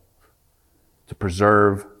hill to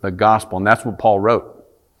preserve the gospel. And that's what Paul wrote.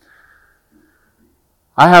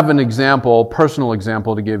 I have an example, personal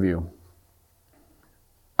example to give you.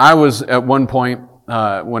 I was at one point,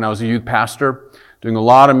 when I was a youth pastor, doing a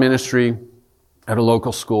lot of ministry at a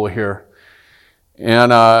local school here.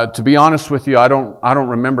 And to be honest with you, I don't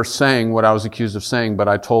remember saying what I was accused of saying, but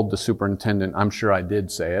I told the superintendent, I'm sure I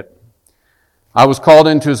did say it. I was called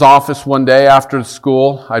into his office one day after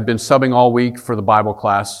school. I'd been subbing all week for the Bible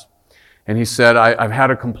class. And he said, I've had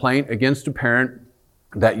a complaint against a parent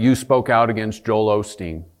that you spoke out against Joel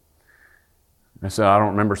Osteen. I said, I don't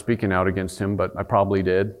remember speaking out against him, but I probably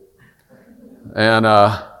did. And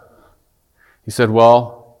he said,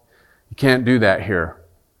 well, you can't do that here.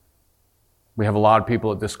 We have a lot of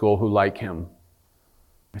people at this school who like him.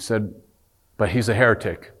 I said, but he's a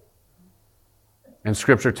heretic. And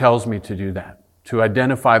Scripture tells me to do that, to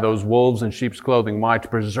identify those wolves in sheep's clothing. Why? To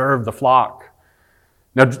preserve the flock.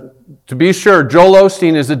 Now, to be sure, Joel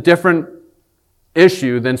Osteen is a different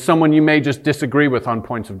issue than someone you may just disagree with on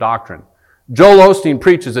points of doctrine. Joel Osteen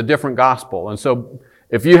preaches a different gospel. And so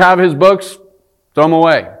if you have his books, throw them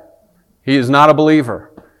away. He is not a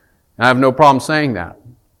believer. And I have no problem saying that.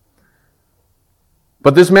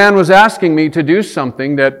 But this man was asking me to do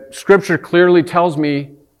something that Scripture clearly tells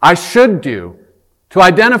me I should do, to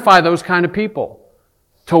identify those kind of people,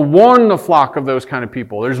 to warn the flock of those kind of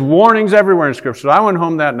people. There's warnings everywhere in Scripture. So I went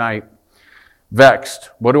home that night vexed.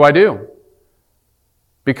 What do?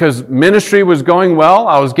 Because ministry was going well.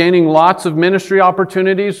 I was gaining lots of ministry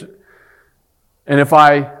opportunities. And if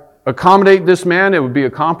I accommodate this man, it would be a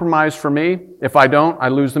compromise for me. If I don't, I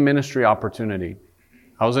lose the ministry opportunity.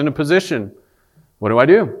 I was in a position. What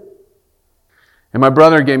do? And my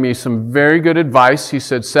brother gave me some very good advice. He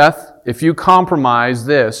said, Seth, if you compromise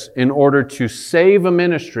this in order to save a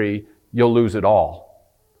ministry, you'll lose it all.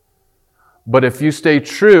 But if you stay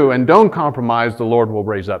true and don't compromise, the Lord will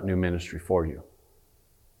raise up new ministry for you.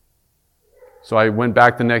 So I went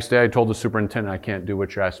back the next day. I told the superintendent, I can't do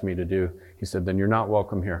what you're asking me to do. He said, then you're not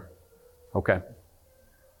welcome here. Okay.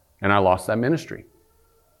 And I lost that ministry.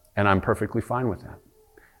 And I'm perfectly fine with that.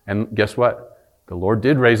 And guess what? The Lord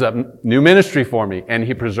did raise up new ministry for me, and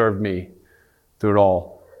He preserved me through it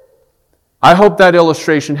all. I hope that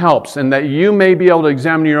illustration helps, and that you may be able to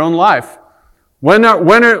examine your own life. When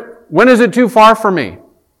is it too far for me?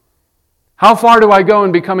 How far do I go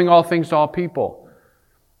in becoming all things to all people?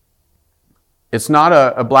 It's not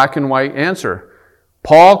a black and white answer.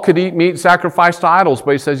 Paul could eat meat sacrificed to idols,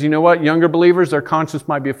 but he says, you know what? Younger believers, their conscience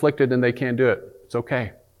might be afflicted and they can't do it. It's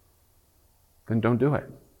okay. Then don't do it.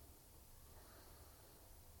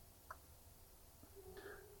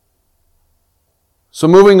 So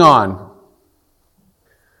moving on.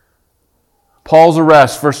 Paul's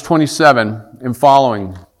arrest, verse 27 and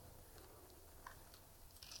following.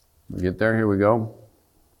 We get there, here we go.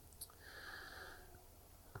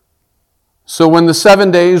 So when the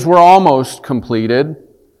 7 days were almost completed,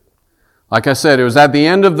 like I said, it was at the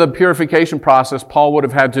end of the purification process, Paul would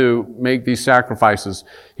have had to make these sacrifices.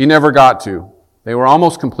 He never got to. They were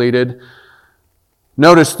almost completed.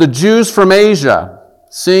 Notice, the Jews from Asia,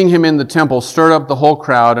 seeing him in the temple, stirred up the whole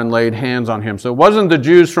crowd and laid hands on him. So it wasn't the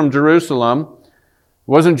Jews from Jerusalem. It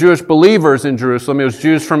wasn't Jewish believers in Jerusalem. It was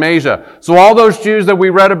Jews from Asia. So all those Jews that we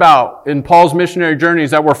read about in Paul's missionary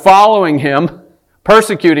journeys that were following him,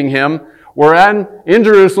 persecuting him, were in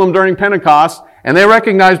Jerusalem during Pentecost, and they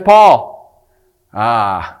recognized Paul.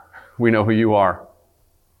 We know who you are.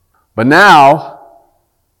 But now,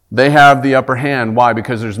 they have the upper hand. Why?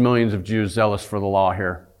 Because there's millions of Jews zealous for the law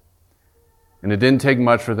here. And it didn't take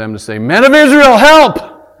much for them to say, men of Israel, help!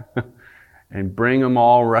 And bring them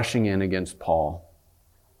all rushing in against Paul.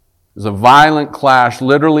 It was a violent clash.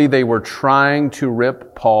 Literally, they were trying to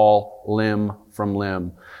rip Paul limb from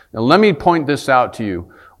limb. Now, let me point this out to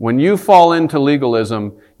you. When you fall into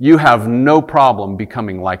legalism, you have no problem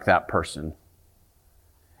becoming like that person.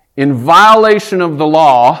 In violation of the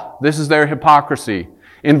law, this is their hypocrisy.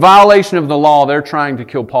 In violation of the law, they're trying to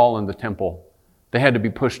kill Paul in the temple. They had to be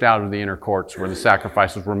pushed out of the inner courts where the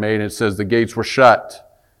sacrifices were made. And it says the gates were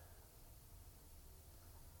shut.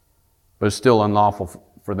 But it's still unlawful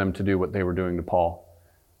for them to do what they were doing to Paul.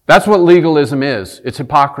 That's what legalism is. It's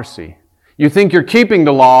hypocrisy. You think you're keeping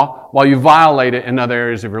the law while you violate it in other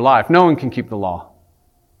areas of your life. No one can keep the law.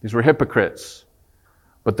 These were hypocrites.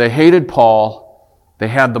 But they hated Paul. They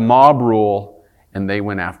had the mob rule, and they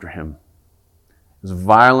went after him. It was a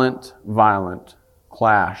violent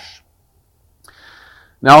clash.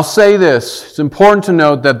 Now I'll say this. It's important to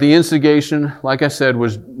note that the instigation, like I said,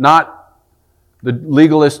 was not the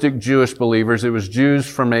legalistic Jewish believers. It was Jews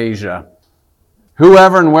from Asia.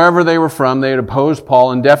 Whoever and wherever they were from, they had opposed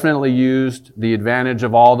Paul and definitely used the advantage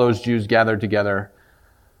of all those Jews gathered together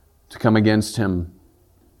to come against him.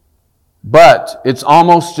 But it's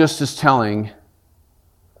almost just as telling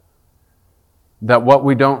that what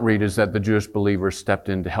we don't read is that the Jewish believers stepped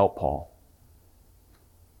in to help Paul.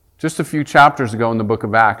 Just a few chapters ago in the book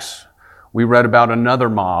of Acts, we read about another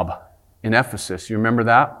mob in Ephesus. You remember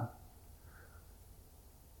that?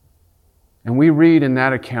 And we read in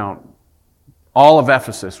that account, all of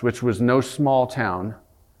Ephesus, which was no small town,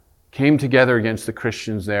 came together against the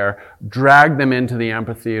Christians there, dragged them into the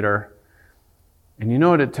amphitheater. And you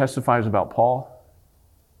know what it testifies about Paul?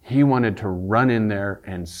 He wanted to run in there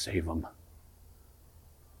and save them.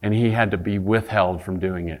 And he had to be withheld from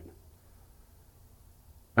doing it.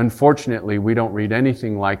 Unfortunately, we don't read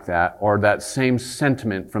anything like that or that same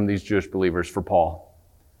sentiment from these Jewish believers for Paul.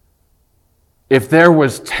 If there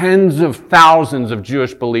was tens of thousands of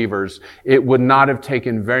Jewish believers, it would not have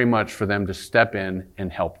taken very much for them to step in and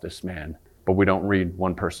help this man. But we don't read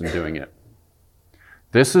one person doing it.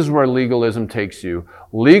 This is where legalism takes you.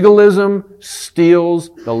 Legalism steals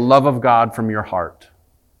the love of God from your heart.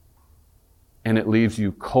 And it leaves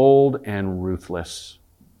you cold and ruthless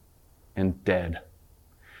and dead.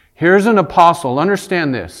 Here's an apostle.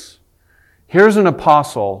 Understand this. Here's an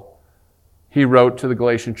apostle, he wrote to the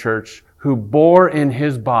Galatian church, who bore in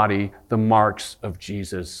his body the marks of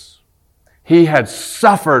Jesus. He had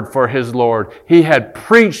suffered for his Lord. He had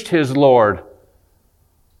preached his Lord.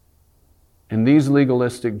 And these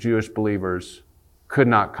legalistic Jewish believers could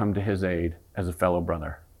not come to his aid as a fellow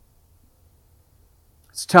brother.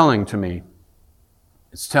 It's telling to me.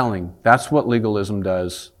 It's telling. That's what legalism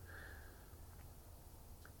does.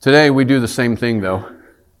 Today we do the same thing though.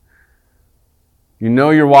 You know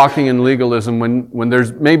you're walking in legalism when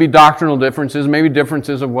there's maybe doctrinal differences, maybe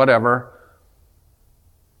differences of whatever.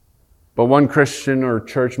 But one Christian or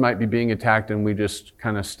church might be being attacked and we just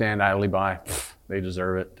kind of stand idly by. They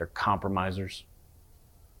deserve it. They're compromisers.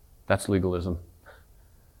 That's legalism.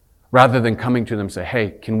 Rather than coming to them and say,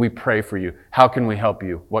 hey, can we pray for you? How can we help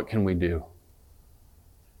you? What can we do?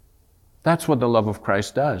 That's what the love of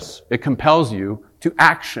Christ does. It compels you to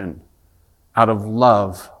action out of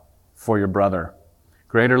love for your brother.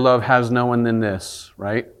 Greater love has no one than this,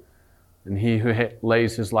 right? And he who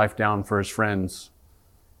lays his life down for his friends.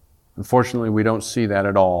 Unfortunately, we don't see that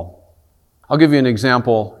at all. I'll give you an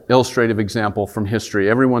example, illustrative example from history.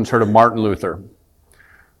 Everyone's heard of Martin Luther,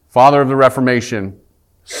 father of the Reformation.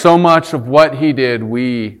 So much of what he did,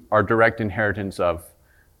 we are direct inheritance of.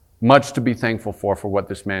 Much to be thankful for what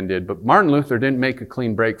this man did. But Martin Luther didn't make a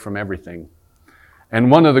clean break from everything.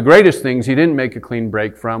 And one of the greatest things he didn't make a clean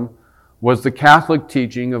break from was the Catholic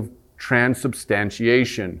teaching of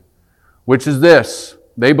transubstantiation, which is this.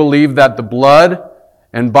 They believe that the blood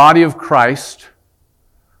and body of Christ,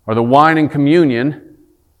 or the wine in communion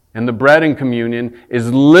and the bread in communion,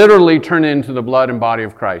 is literally turned into the blood and body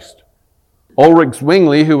of Christ. Ulrich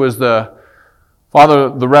Zwingli, who was the father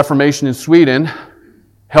of the Reformation in Sweden,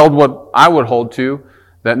 held what I would hold to,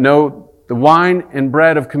 that no, the wine and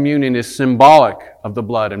bread of communion is symbolic of the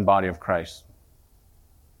blood and body of Christ.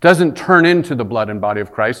 Doesn't turn into the blood and body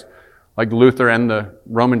of Christ, like Luther and the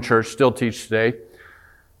Roman Church still teach today.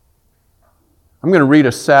 I'm going to read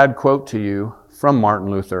a sad quote to you from Martin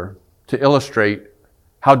Luther to illustrate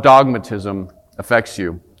how dogmatism affects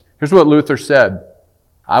you. Here's what Luther said: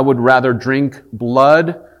 I would rather drink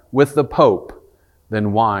blood with the Pope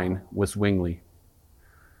than wine with Zwingli.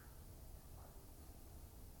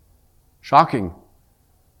 Shocking.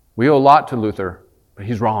 We owe a lot to Luther, but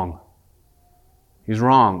he's wrong. He's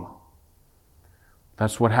wrong.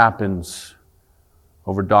 That's what happens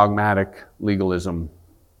over dogmatic legalism.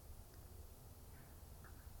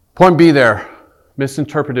 Point B there,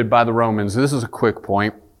 misinterpreted by the Romans. This is a quick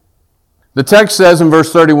point. The text says in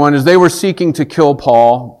verse 31, as they were seeking to kill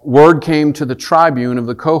Paul, word came to the tribune of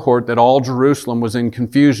the cohort that all Jerusalem was in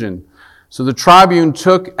confusion. So the tribune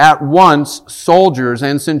took at once soldiers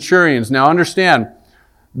and centurions. Now understand,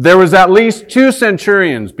 There was at least 2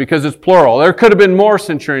 centurions, because it's plural. There could have been more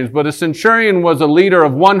centurions, but a centurion was a leader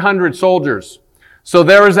of 100 soldiers. So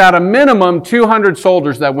there was at a minimum 200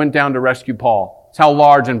 soldiers that went down to rescue Paul. That's how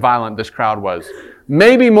large and violent this crowd was.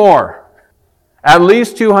 Maybe more. At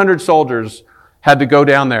least 200 soldiers had to go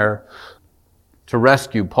down there to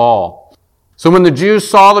rescue Paul. So when the Jews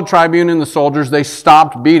saw the tribune and the soldiers, they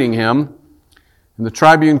stopped beating him. And the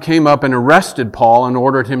tribune came up and arrested Paul and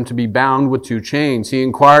ordered him to be bound with 2 chains. He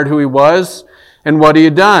inquired who he was and what he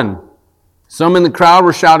had done. Some in the crowd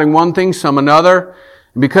were shouting one thing, some another.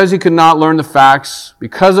 And because he could not learn the facts,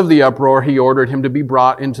 because of the uproar, he ordered him to be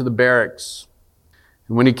brought into the barracks.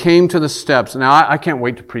 And when he came to the steps, now I can't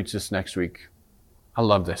wait to preach this next week. I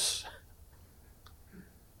love this.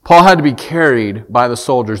 Paul had to be carried by the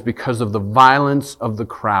soldiers because of the violence of the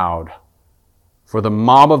crowd. For the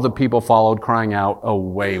mob of the people followed, crying out,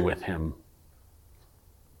 "Away with him."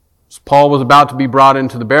 As Paul was about to be brought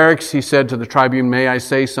into the barracks, he said to the tribune, "May I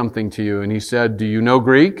say something to you?" And he said, "Do you know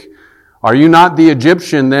Greek? Are you not the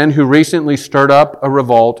Egyptian then who recently stirred up a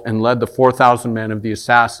revolt and led the 4,000 men of the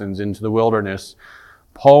assassins into the wilderness?"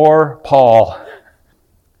 Poor Paul.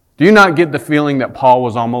 Do you not get the feeling that Paul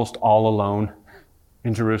was almost all alone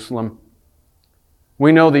in Jerusalem?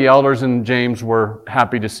 We know the elders and James were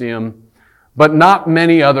happy to see him, but not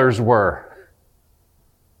many others were.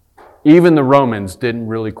 Even the Romans didn't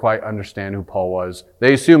really quite understand who Paul was.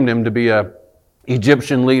 They assumed him to be an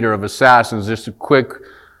Egyptian leader of assassins. Just a quick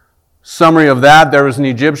summary of that. There was an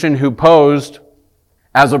Egyptian who posed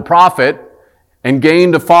as a prophet and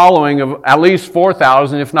gained a following of at least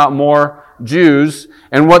 4,000, if not more, Jews.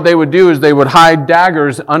 And what they would do is they would hide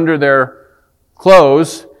daggers under their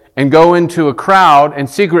clothes and go into a crowd and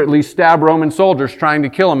secretly stab Roman soldiers trying to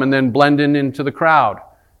kill them, and then blend into the crowd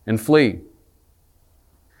and flee.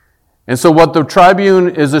 And so what the tribune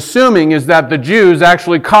is assuming is that the Jews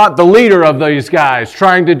actually caught the leader of these guys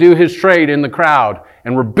trying to do his trade in the crowd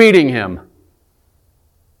and were beating him.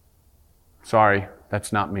 Sorry,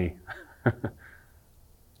 that's not me.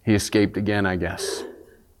 He escaped again, I guess.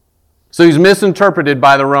 So he's misinterpreted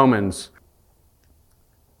by the Romans.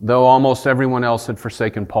 Though almost everyone else had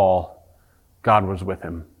forsaken Paul, God was with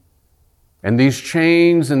him. And these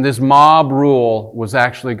chains and this mob rule was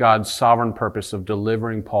actually God's sovereign purpose of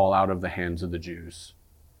delivering Paul out of the hands of the Jews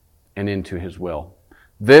and into his will.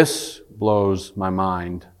 This blows my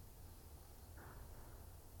mind.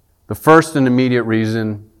 The first and immediate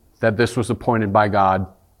reason that this was appointed by God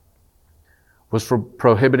was for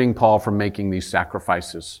prohibiting Paul from making these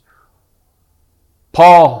sacrifices.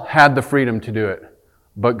 Paul had the freedom to do it,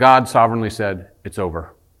 but God sovereignly said, "It's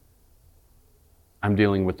over. I'm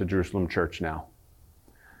dealing with the Jerusalem church now.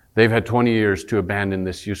 They've had 20 years to abandon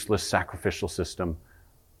this useless sacrificial system.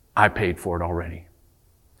 I paid for it already."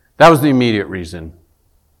 That was the immediate reason.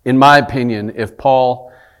 In my opinion, if Paul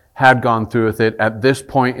had gone through with it at this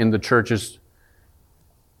point in the church's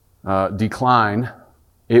decline,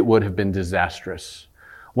 it would have been disastrous.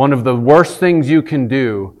 One of the worst things you can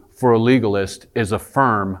do for a legalist is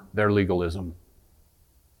affirm their legalism,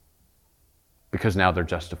 because now they're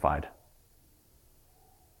justified.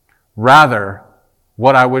 Rather,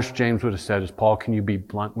 what I wish James would have said is, "Paul, can you be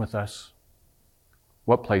blunt with us?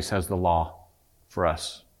 What place has the law for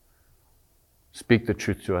us? Speak the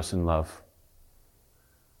truth to us in love."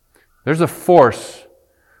 There's a force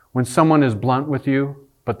when someone is blunt with you,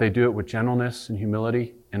 but they do it with gentleness and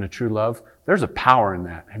humility and a true love. There's a power in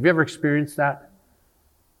that. Have you ever experienced that?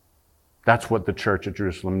 That's what the church at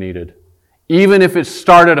Jerusalem needed. Even if it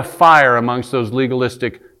started a fire amongst those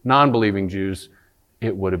legalistic, non-believing Jews,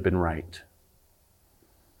 it would have been right.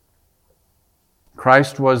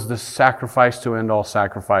 Christ was the sacrifice to end all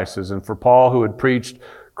sacrifices. And for Paul, who had preached,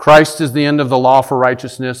 "Christ is the end of the law for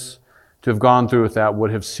righteousness," to have gone through with that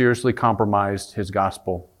would have seriously compromised his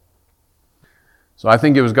gospel. So I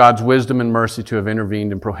think it was God's wisdom and mercy to have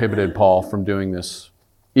intervened and prohibited Paul from doing this,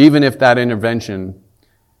 even if that intervention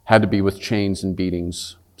had to be with chains and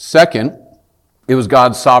beatings. Second, it was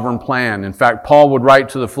God's sovereign plan. In fact, Paul would write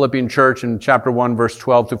to the Philippian church in chapter 1, verse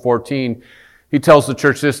 12 to 14. He tells the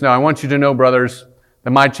church this, "Now I want you to know, brothers,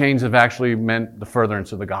 that my chains have actually meant the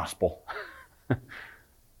furtherance of the gospel."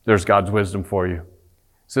 There's God's wisdom for you. It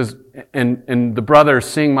says, and the brothers,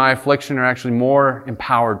 seeing my affliction, are actually more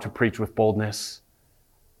empowered to preach with boldness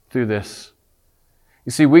through this.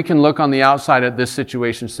 You see, we can look on the outside at this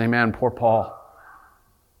situation and say, "Man, poor Paul."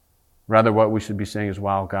 Rather, what we should be saying is,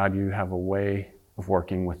 "Wow, God, you have a way of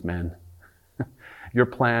working with men. Your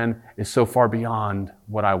plan is so far beyond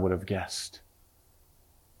what I would have guessed."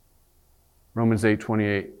 Romans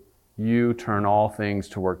 8:28, "You turn all things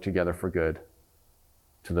to work together for good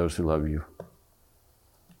to those who love you."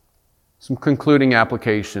 Some concluding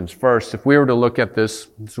applications. First, if we were to look at this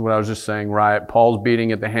is what I was just saying, right? Paul's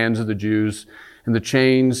beating at the hands of the Jews and the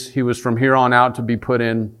chains he was from here on out to be put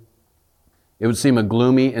in. It would seem a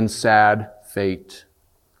gloomy and sad fate.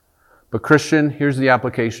 But Christian, here's the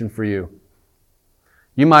application for you.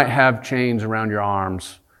 You might have chains around your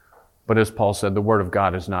arms, but as Paul said, the Word of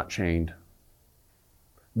God is not chained.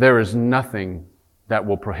 There is nothing that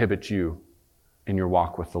will prohibit you in your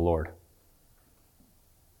walk with the Lord.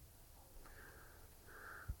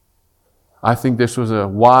 I think this was a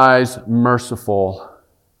wise, merciful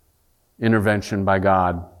intervention by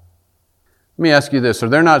God. Let me ask you this. Are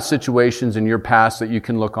there not situations in your past that you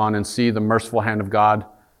can look on and see the merciful hand of God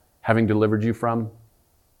having delivered you from?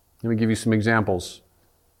 Let me give you some examples.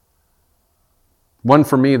 One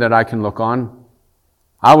for me that I can look on.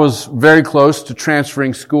 I was very close to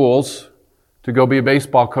transferring schools to go be a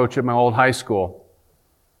baseball coach at my old high school.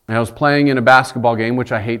 And I was playing in a basketball game,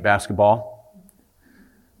 which I hate basketball.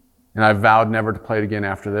 And I vowed never to play it again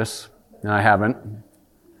after this, and I haven't.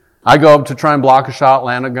 I go up to try and block a shot,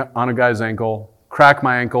 land on a guy's ankle, crack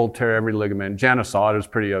my ankle, tear every ligament. Jana saw it. It was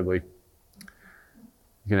pretty ugly.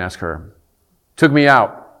 You can ask her. Took me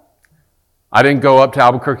out. I didn't go up to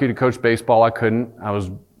Albuquerque to coach baseball. I couldn't. I was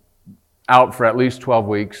out for at least 12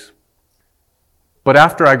 weeks. But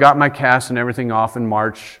after I got my cast and everything off in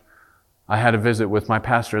March, I had a visit with my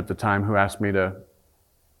pastor at the time who asked me to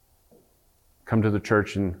come to the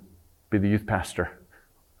church and be the youth pastor.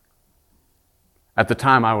 At the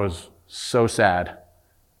time, I was so sad.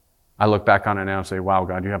 I look back on it now and say, wow,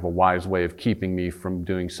 God, you have a wise way of keeping me from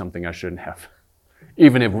doing something I shouldn't have,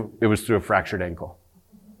 even if it was through a fractured ankle.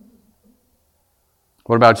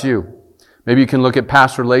 What about you? Maybe you can look at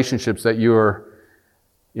past relationships that you are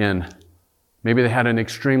in. Maybe they had an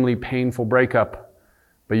extremely painful breakup,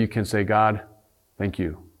 but you can say, God, thank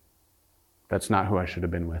you. That's not who I should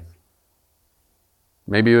have been with.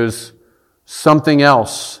 Maybe it was something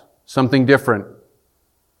else, something different.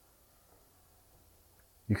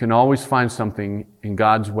 You can always find something in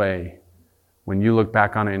God's way when you look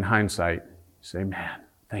back on it in hindsight. You say, man,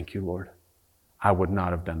 thank you, Lord. I would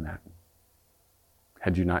not have done that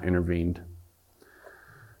had you not intervened.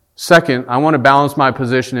 Second, I want to balance my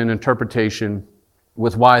position and interpretation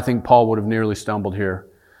with why I think Paul would have nearly stumbled here.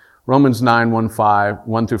 Romans 9,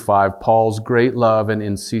 1 through 5, Paul's great love and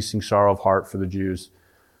unceasing sorrow of heart for the Jews.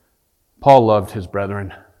 Paul loved his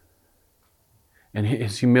brethren. And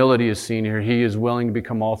his humility is seen here. He is willing to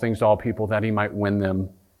become all things to all people that he might win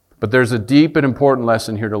them. But there's a deep and important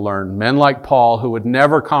lesson here to learn. Men like Paul, who would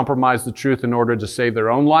never compromise the truth in order to save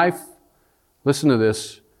their own life, listen to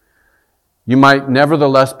this, you might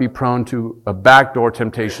nevertheless be prone to a backdoor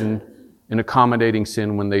temptation in accommodating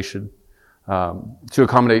sin when they should, to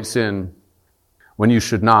accommodate sin when you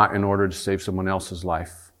should not in order to save someone else's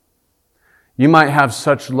life. You might have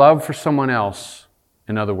such love for someone else,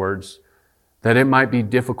 in other words, that it might be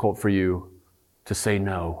difficult for you to say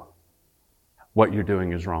no. What you're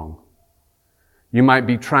doing is wrong. You might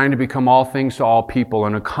be trying to become all things to all people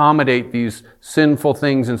and accommodate these sinful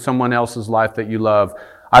things in someone else's life that you love.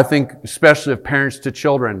 I think especially of parents to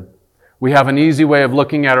children, we have an easy way of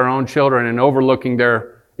looking at our own children and overlooking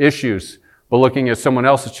their issues, but looking at someone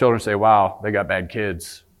else's children and say, wow, they got bad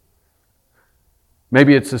kids.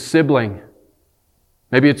 Maybe it's a sibling.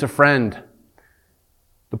 Maybe it's a friend.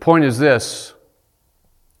 The point is this.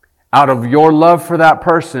 Out of your love for that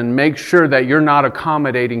person, make sure that you're not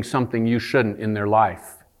accommodating something you shouldn't in their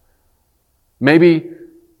life. Maybe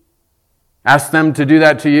ask them to do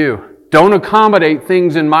that to you. Don't accommodate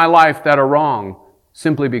things in my life that are wrong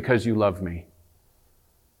simply because you love me.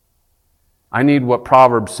 I need what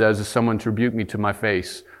Proverbs says is someone to rebuke me to my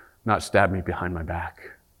face, not stab me behind my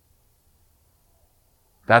back.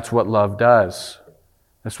 That's what love does.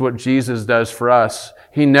 That's what Jesus does for us.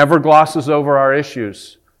 He never glosses over our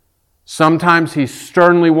issues. Sometimes he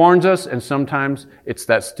sternly warns us, and sometimes it's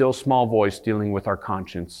that still small voice dealing with our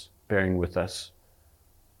conscience, bearing with us.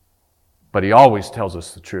 But he always tells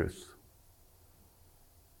us the truth.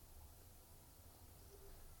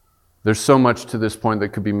 There's so much to this point that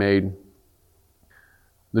could be made.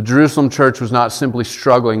 The Jerusalem church was not simply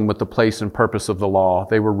struggling with the place and purpose of the law.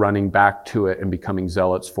 They were running back to it and becoming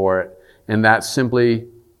zealots for it. And that simply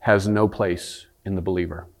has no place in the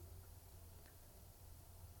believer.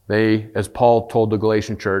 They, as Paul told the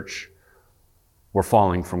Galatian church, were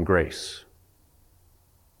falling from grace.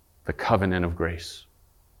 The covenant of grace.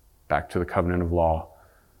 Back to the covenant of law.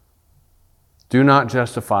 Do not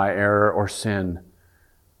justify error or sin.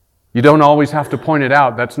 You don't always have to point it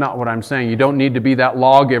out. That's not what I'm saying. You don't need to be that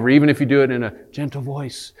lawgiver, even if you do it in a gentle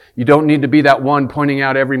voice. You don't need to be that one pointing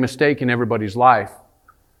out every mistake in everybody's life.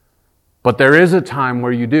 But there is a time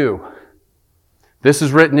where you do. This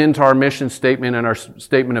is written into our mission statement and our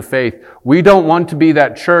statement of faith. We don't want to be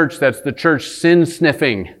that church that's the church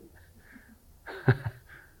sin-sniffing.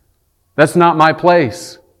 That's not my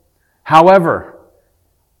place. However,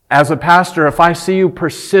 as a pastor, if I see you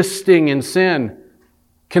persisting in sin,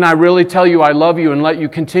 can I really tell you I love you and let you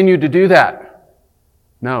continue to do that?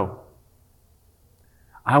 No.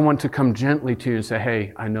 I want to come gently to you and say,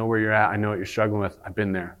 hey, I know where you're at. I know what you're struggling with. I've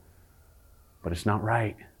been there. But it's not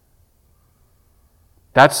right.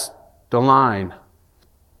 That's the line.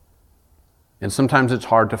 And sometimes it's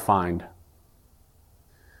hard to find.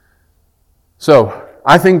 So,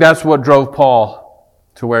 I think that's what drove Paul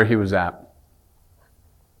to where he was at.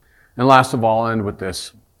 And last of all, I'll end with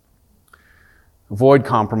this. Avoid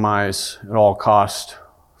compromise at all cost.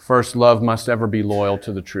 First, love must ever be loyal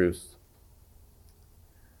to the truth.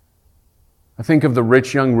 I think of the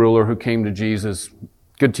rich young ruler who came to Jesus.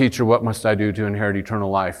 Good teacher, what must I do to inherit eternal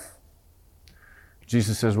life?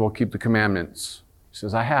 Jesus says, well, keep the commandments. He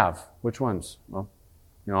says, I have. Which ones? Well,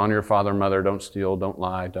 honor your father and mother, don't steal, don't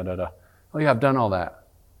lie, da-da-da. Oh, yeah, I've done all that.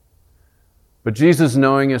 But Jesus,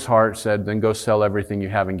 knowing his heart, said, then go sell everything you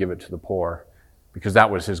have and give it to the poor. Because that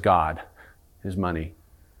was his God, his money.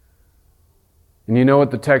 And you know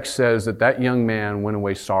what the text says? That young man went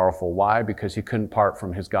away sorrowful. Why? Because he couldn't part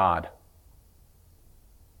from his God.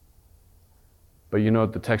 But you know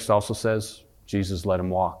what the text also says? Jesus let him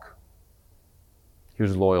walk. He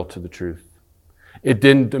was loyal to the truth. It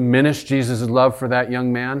didn't diminish Jesus' love for that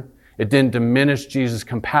young man. It didn't diminish Jesus'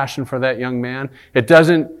 compassion for that young man. It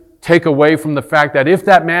doesn't take away from the fact that if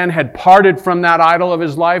that man had parted from that idol of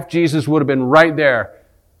his life, Jesus would have been right there.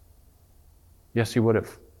 Yes, he would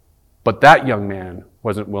have. But that young man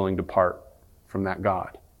wasn't willing to part from that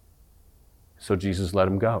God. So Jesus let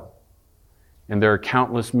him go. And there are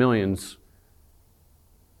countless millions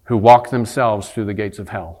who walk themselves through the gates of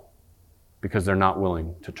hell because they're not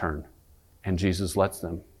willing to turn. And Jesus lets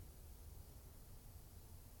them.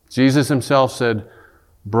 Jesus himself said,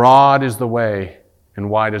 broad is the way and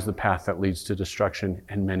wide is the path that leads to destruction,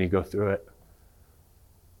 and many go through it.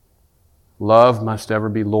 Love must ever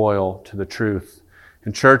be loyal to the truth.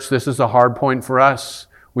 In church, this is a hard point for us.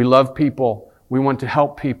 We love people. We want to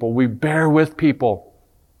help people. We bear with people.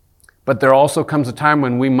 But there also comes a time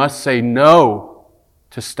when we must say no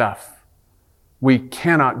to stuff. We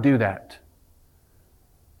cannot do that.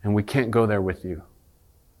 And we can't go there with you.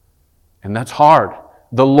 And that's hard.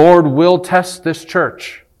 The Lord will test this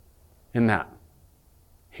church in that.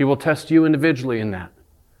 He will test you individually in that.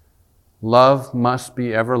 Love must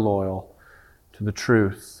be ever loyal to the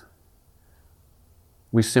truth.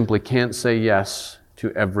 We simply can't say yes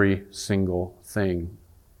to every single thing.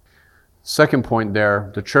 Second point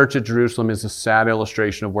there, the church at Jerusalem is a sad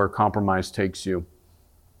illustration of where compromise takes you.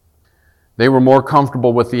 They were more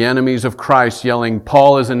comfortable with the enemies of Christ yelling,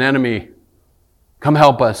 Paul is an enemy, come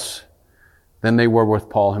help us, than they were with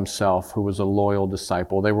Paul himself, who was a loyal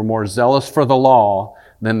disciple. They were more zealous for the law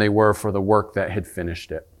than they were for the work that had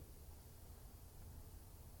finished it.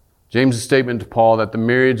 James' statement to Paul that the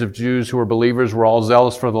myriads of Jews who were believers were all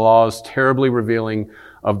zealous for the law is terribly revealing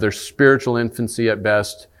of their spiritual infancy at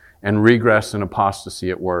best and regress and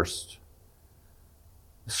apostasy at worst.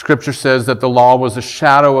 Scripture says that the law was a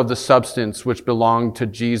shadow of the substance which belonged to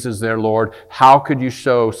Jesus their Lord. How could you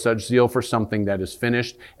show such zeal for something that is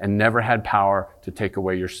finished and never had power to take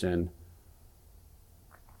away your sin?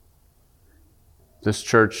 This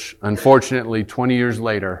church, unfortunately, 20 years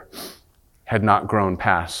later, had not grown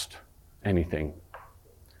past anything.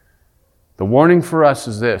 The warning for us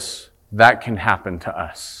is this: that can happen to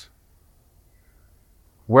us.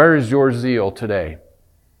 Where is your zeal today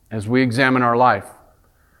as we examine our life?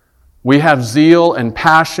 We have zeal and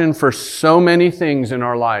passion for so many things in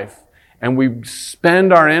our life, and we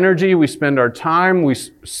spend our energy, we spend our time, we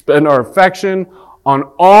spend our affection on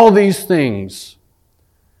all these things.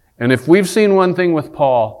 And if we've seen one thing with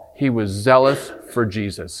Paul, he was zealous for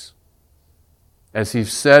Jesus. As he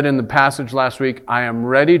said in the passage last week, I am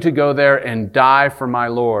ready to go there and die for my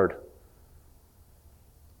Lord.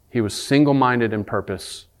 He was single-minded in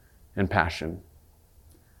purpose and passion.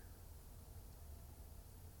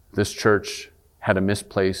 This church had a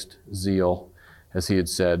misplaced zeal, as he had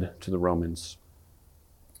said to the Romans.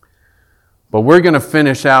 But we're going to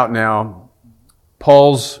finish out now.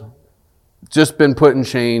 Paul's just been put in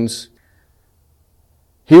chains.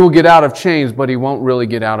 He will get out of chains, but he won't really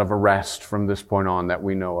get out of arrest from this point on that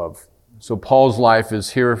we know of. So Paul's life is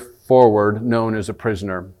hereforward known as a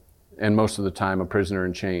prisoner, and most of the time a prisoner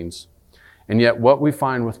in chains. And yet what we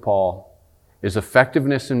find with Paul is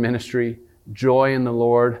effectiveness in ministry, joy in the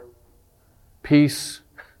Lord, peace,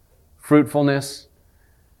 fruitfulness.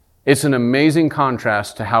 It's an amazing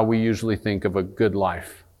contrast to how we usually think of a good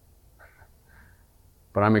life.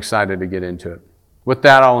 But I'm excited to get into it. With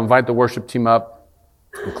that, I'll invite the worship team up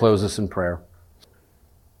and close us in prayer.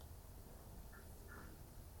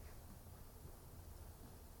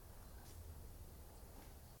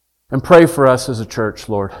 And pray for us as a church,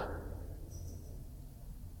 Lord.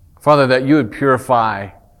 Father, that you would purify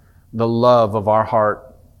the love of our heart,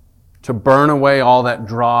 to burn away all that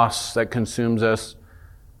dross that consumes us,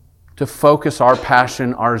 to focus our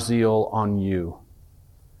passion, our zeal on you.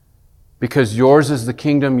 Because yours is the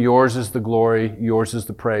kingdom, yours is the glory, yours is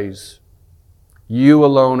the praise. You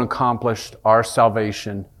alone accomplished our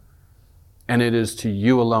salvation, and it is to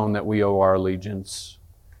you alone that we owe our allegiance.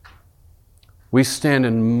 We stand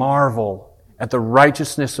and marvel at the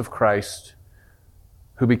righteousness of Christ,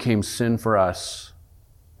 who became sin for us,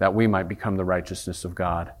 that we might become the righteousness of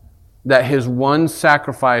God. That his one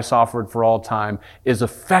sacrifice offered for all time is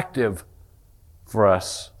effective for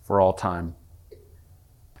us for all time.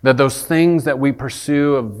 That those things that we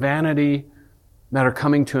pursue of vanity that are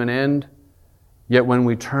coming to an end, yet when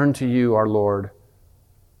we turn to you, our Lord,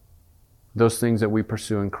 those things that we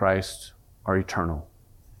pursue in Christ are eternal.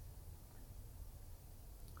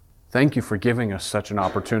 Thank you for giving us such an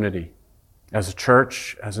opportunity as a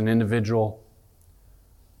church, as an individual.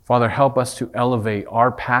 Father, help us to elevate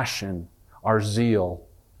our passion, our zeal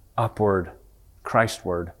upward,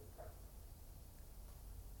 Christward,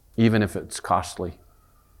 even if it's costly.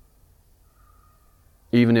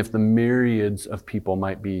 Even if the myriads of people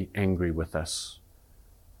might be angry with us.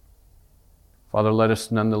 Father, let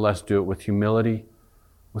us nonetheless do it with humility,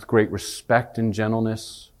 with great respect and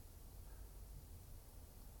gentleness.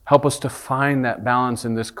 Help us to find that balance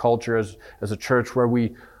in this culture as a church where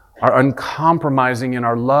we are uncompromising in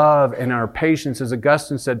our love and our patience. As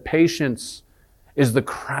Augustine said, patience is the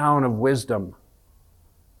crown of wisdom.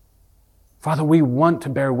 Father, we want to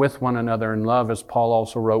bear with one another in love, as Paul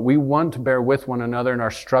also wrote. We want to bear with one another in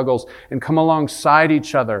our struggles and come alongside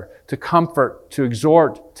each other to comfort, to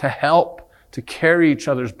exhort, to help, to carry each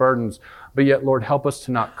other's burdens. But yet, Lord, help us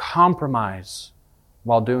to not compromise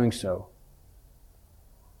while doing so.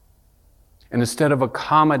 And instead of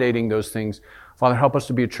accommodating those things, Father, help us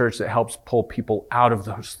to be a church that helps pull people out of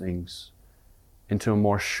those things into a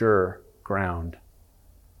more sure ground.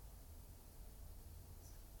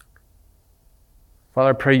 Father,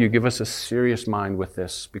 I pray you give us a serious mind with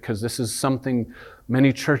this, because this is something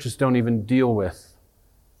many churches don't even deal with,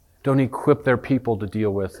 don't equip their people to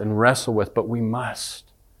deal with and wrestle with, but we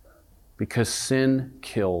must, because sin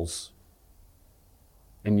kills,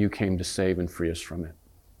 and you came to save and free us from it.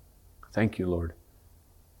 Thank you, Lord.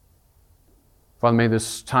 Father, may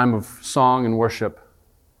this time of song and worship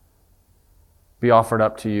be offered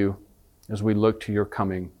up to you as we look to your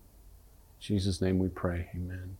coming. In Jesus' name we pray. Amen.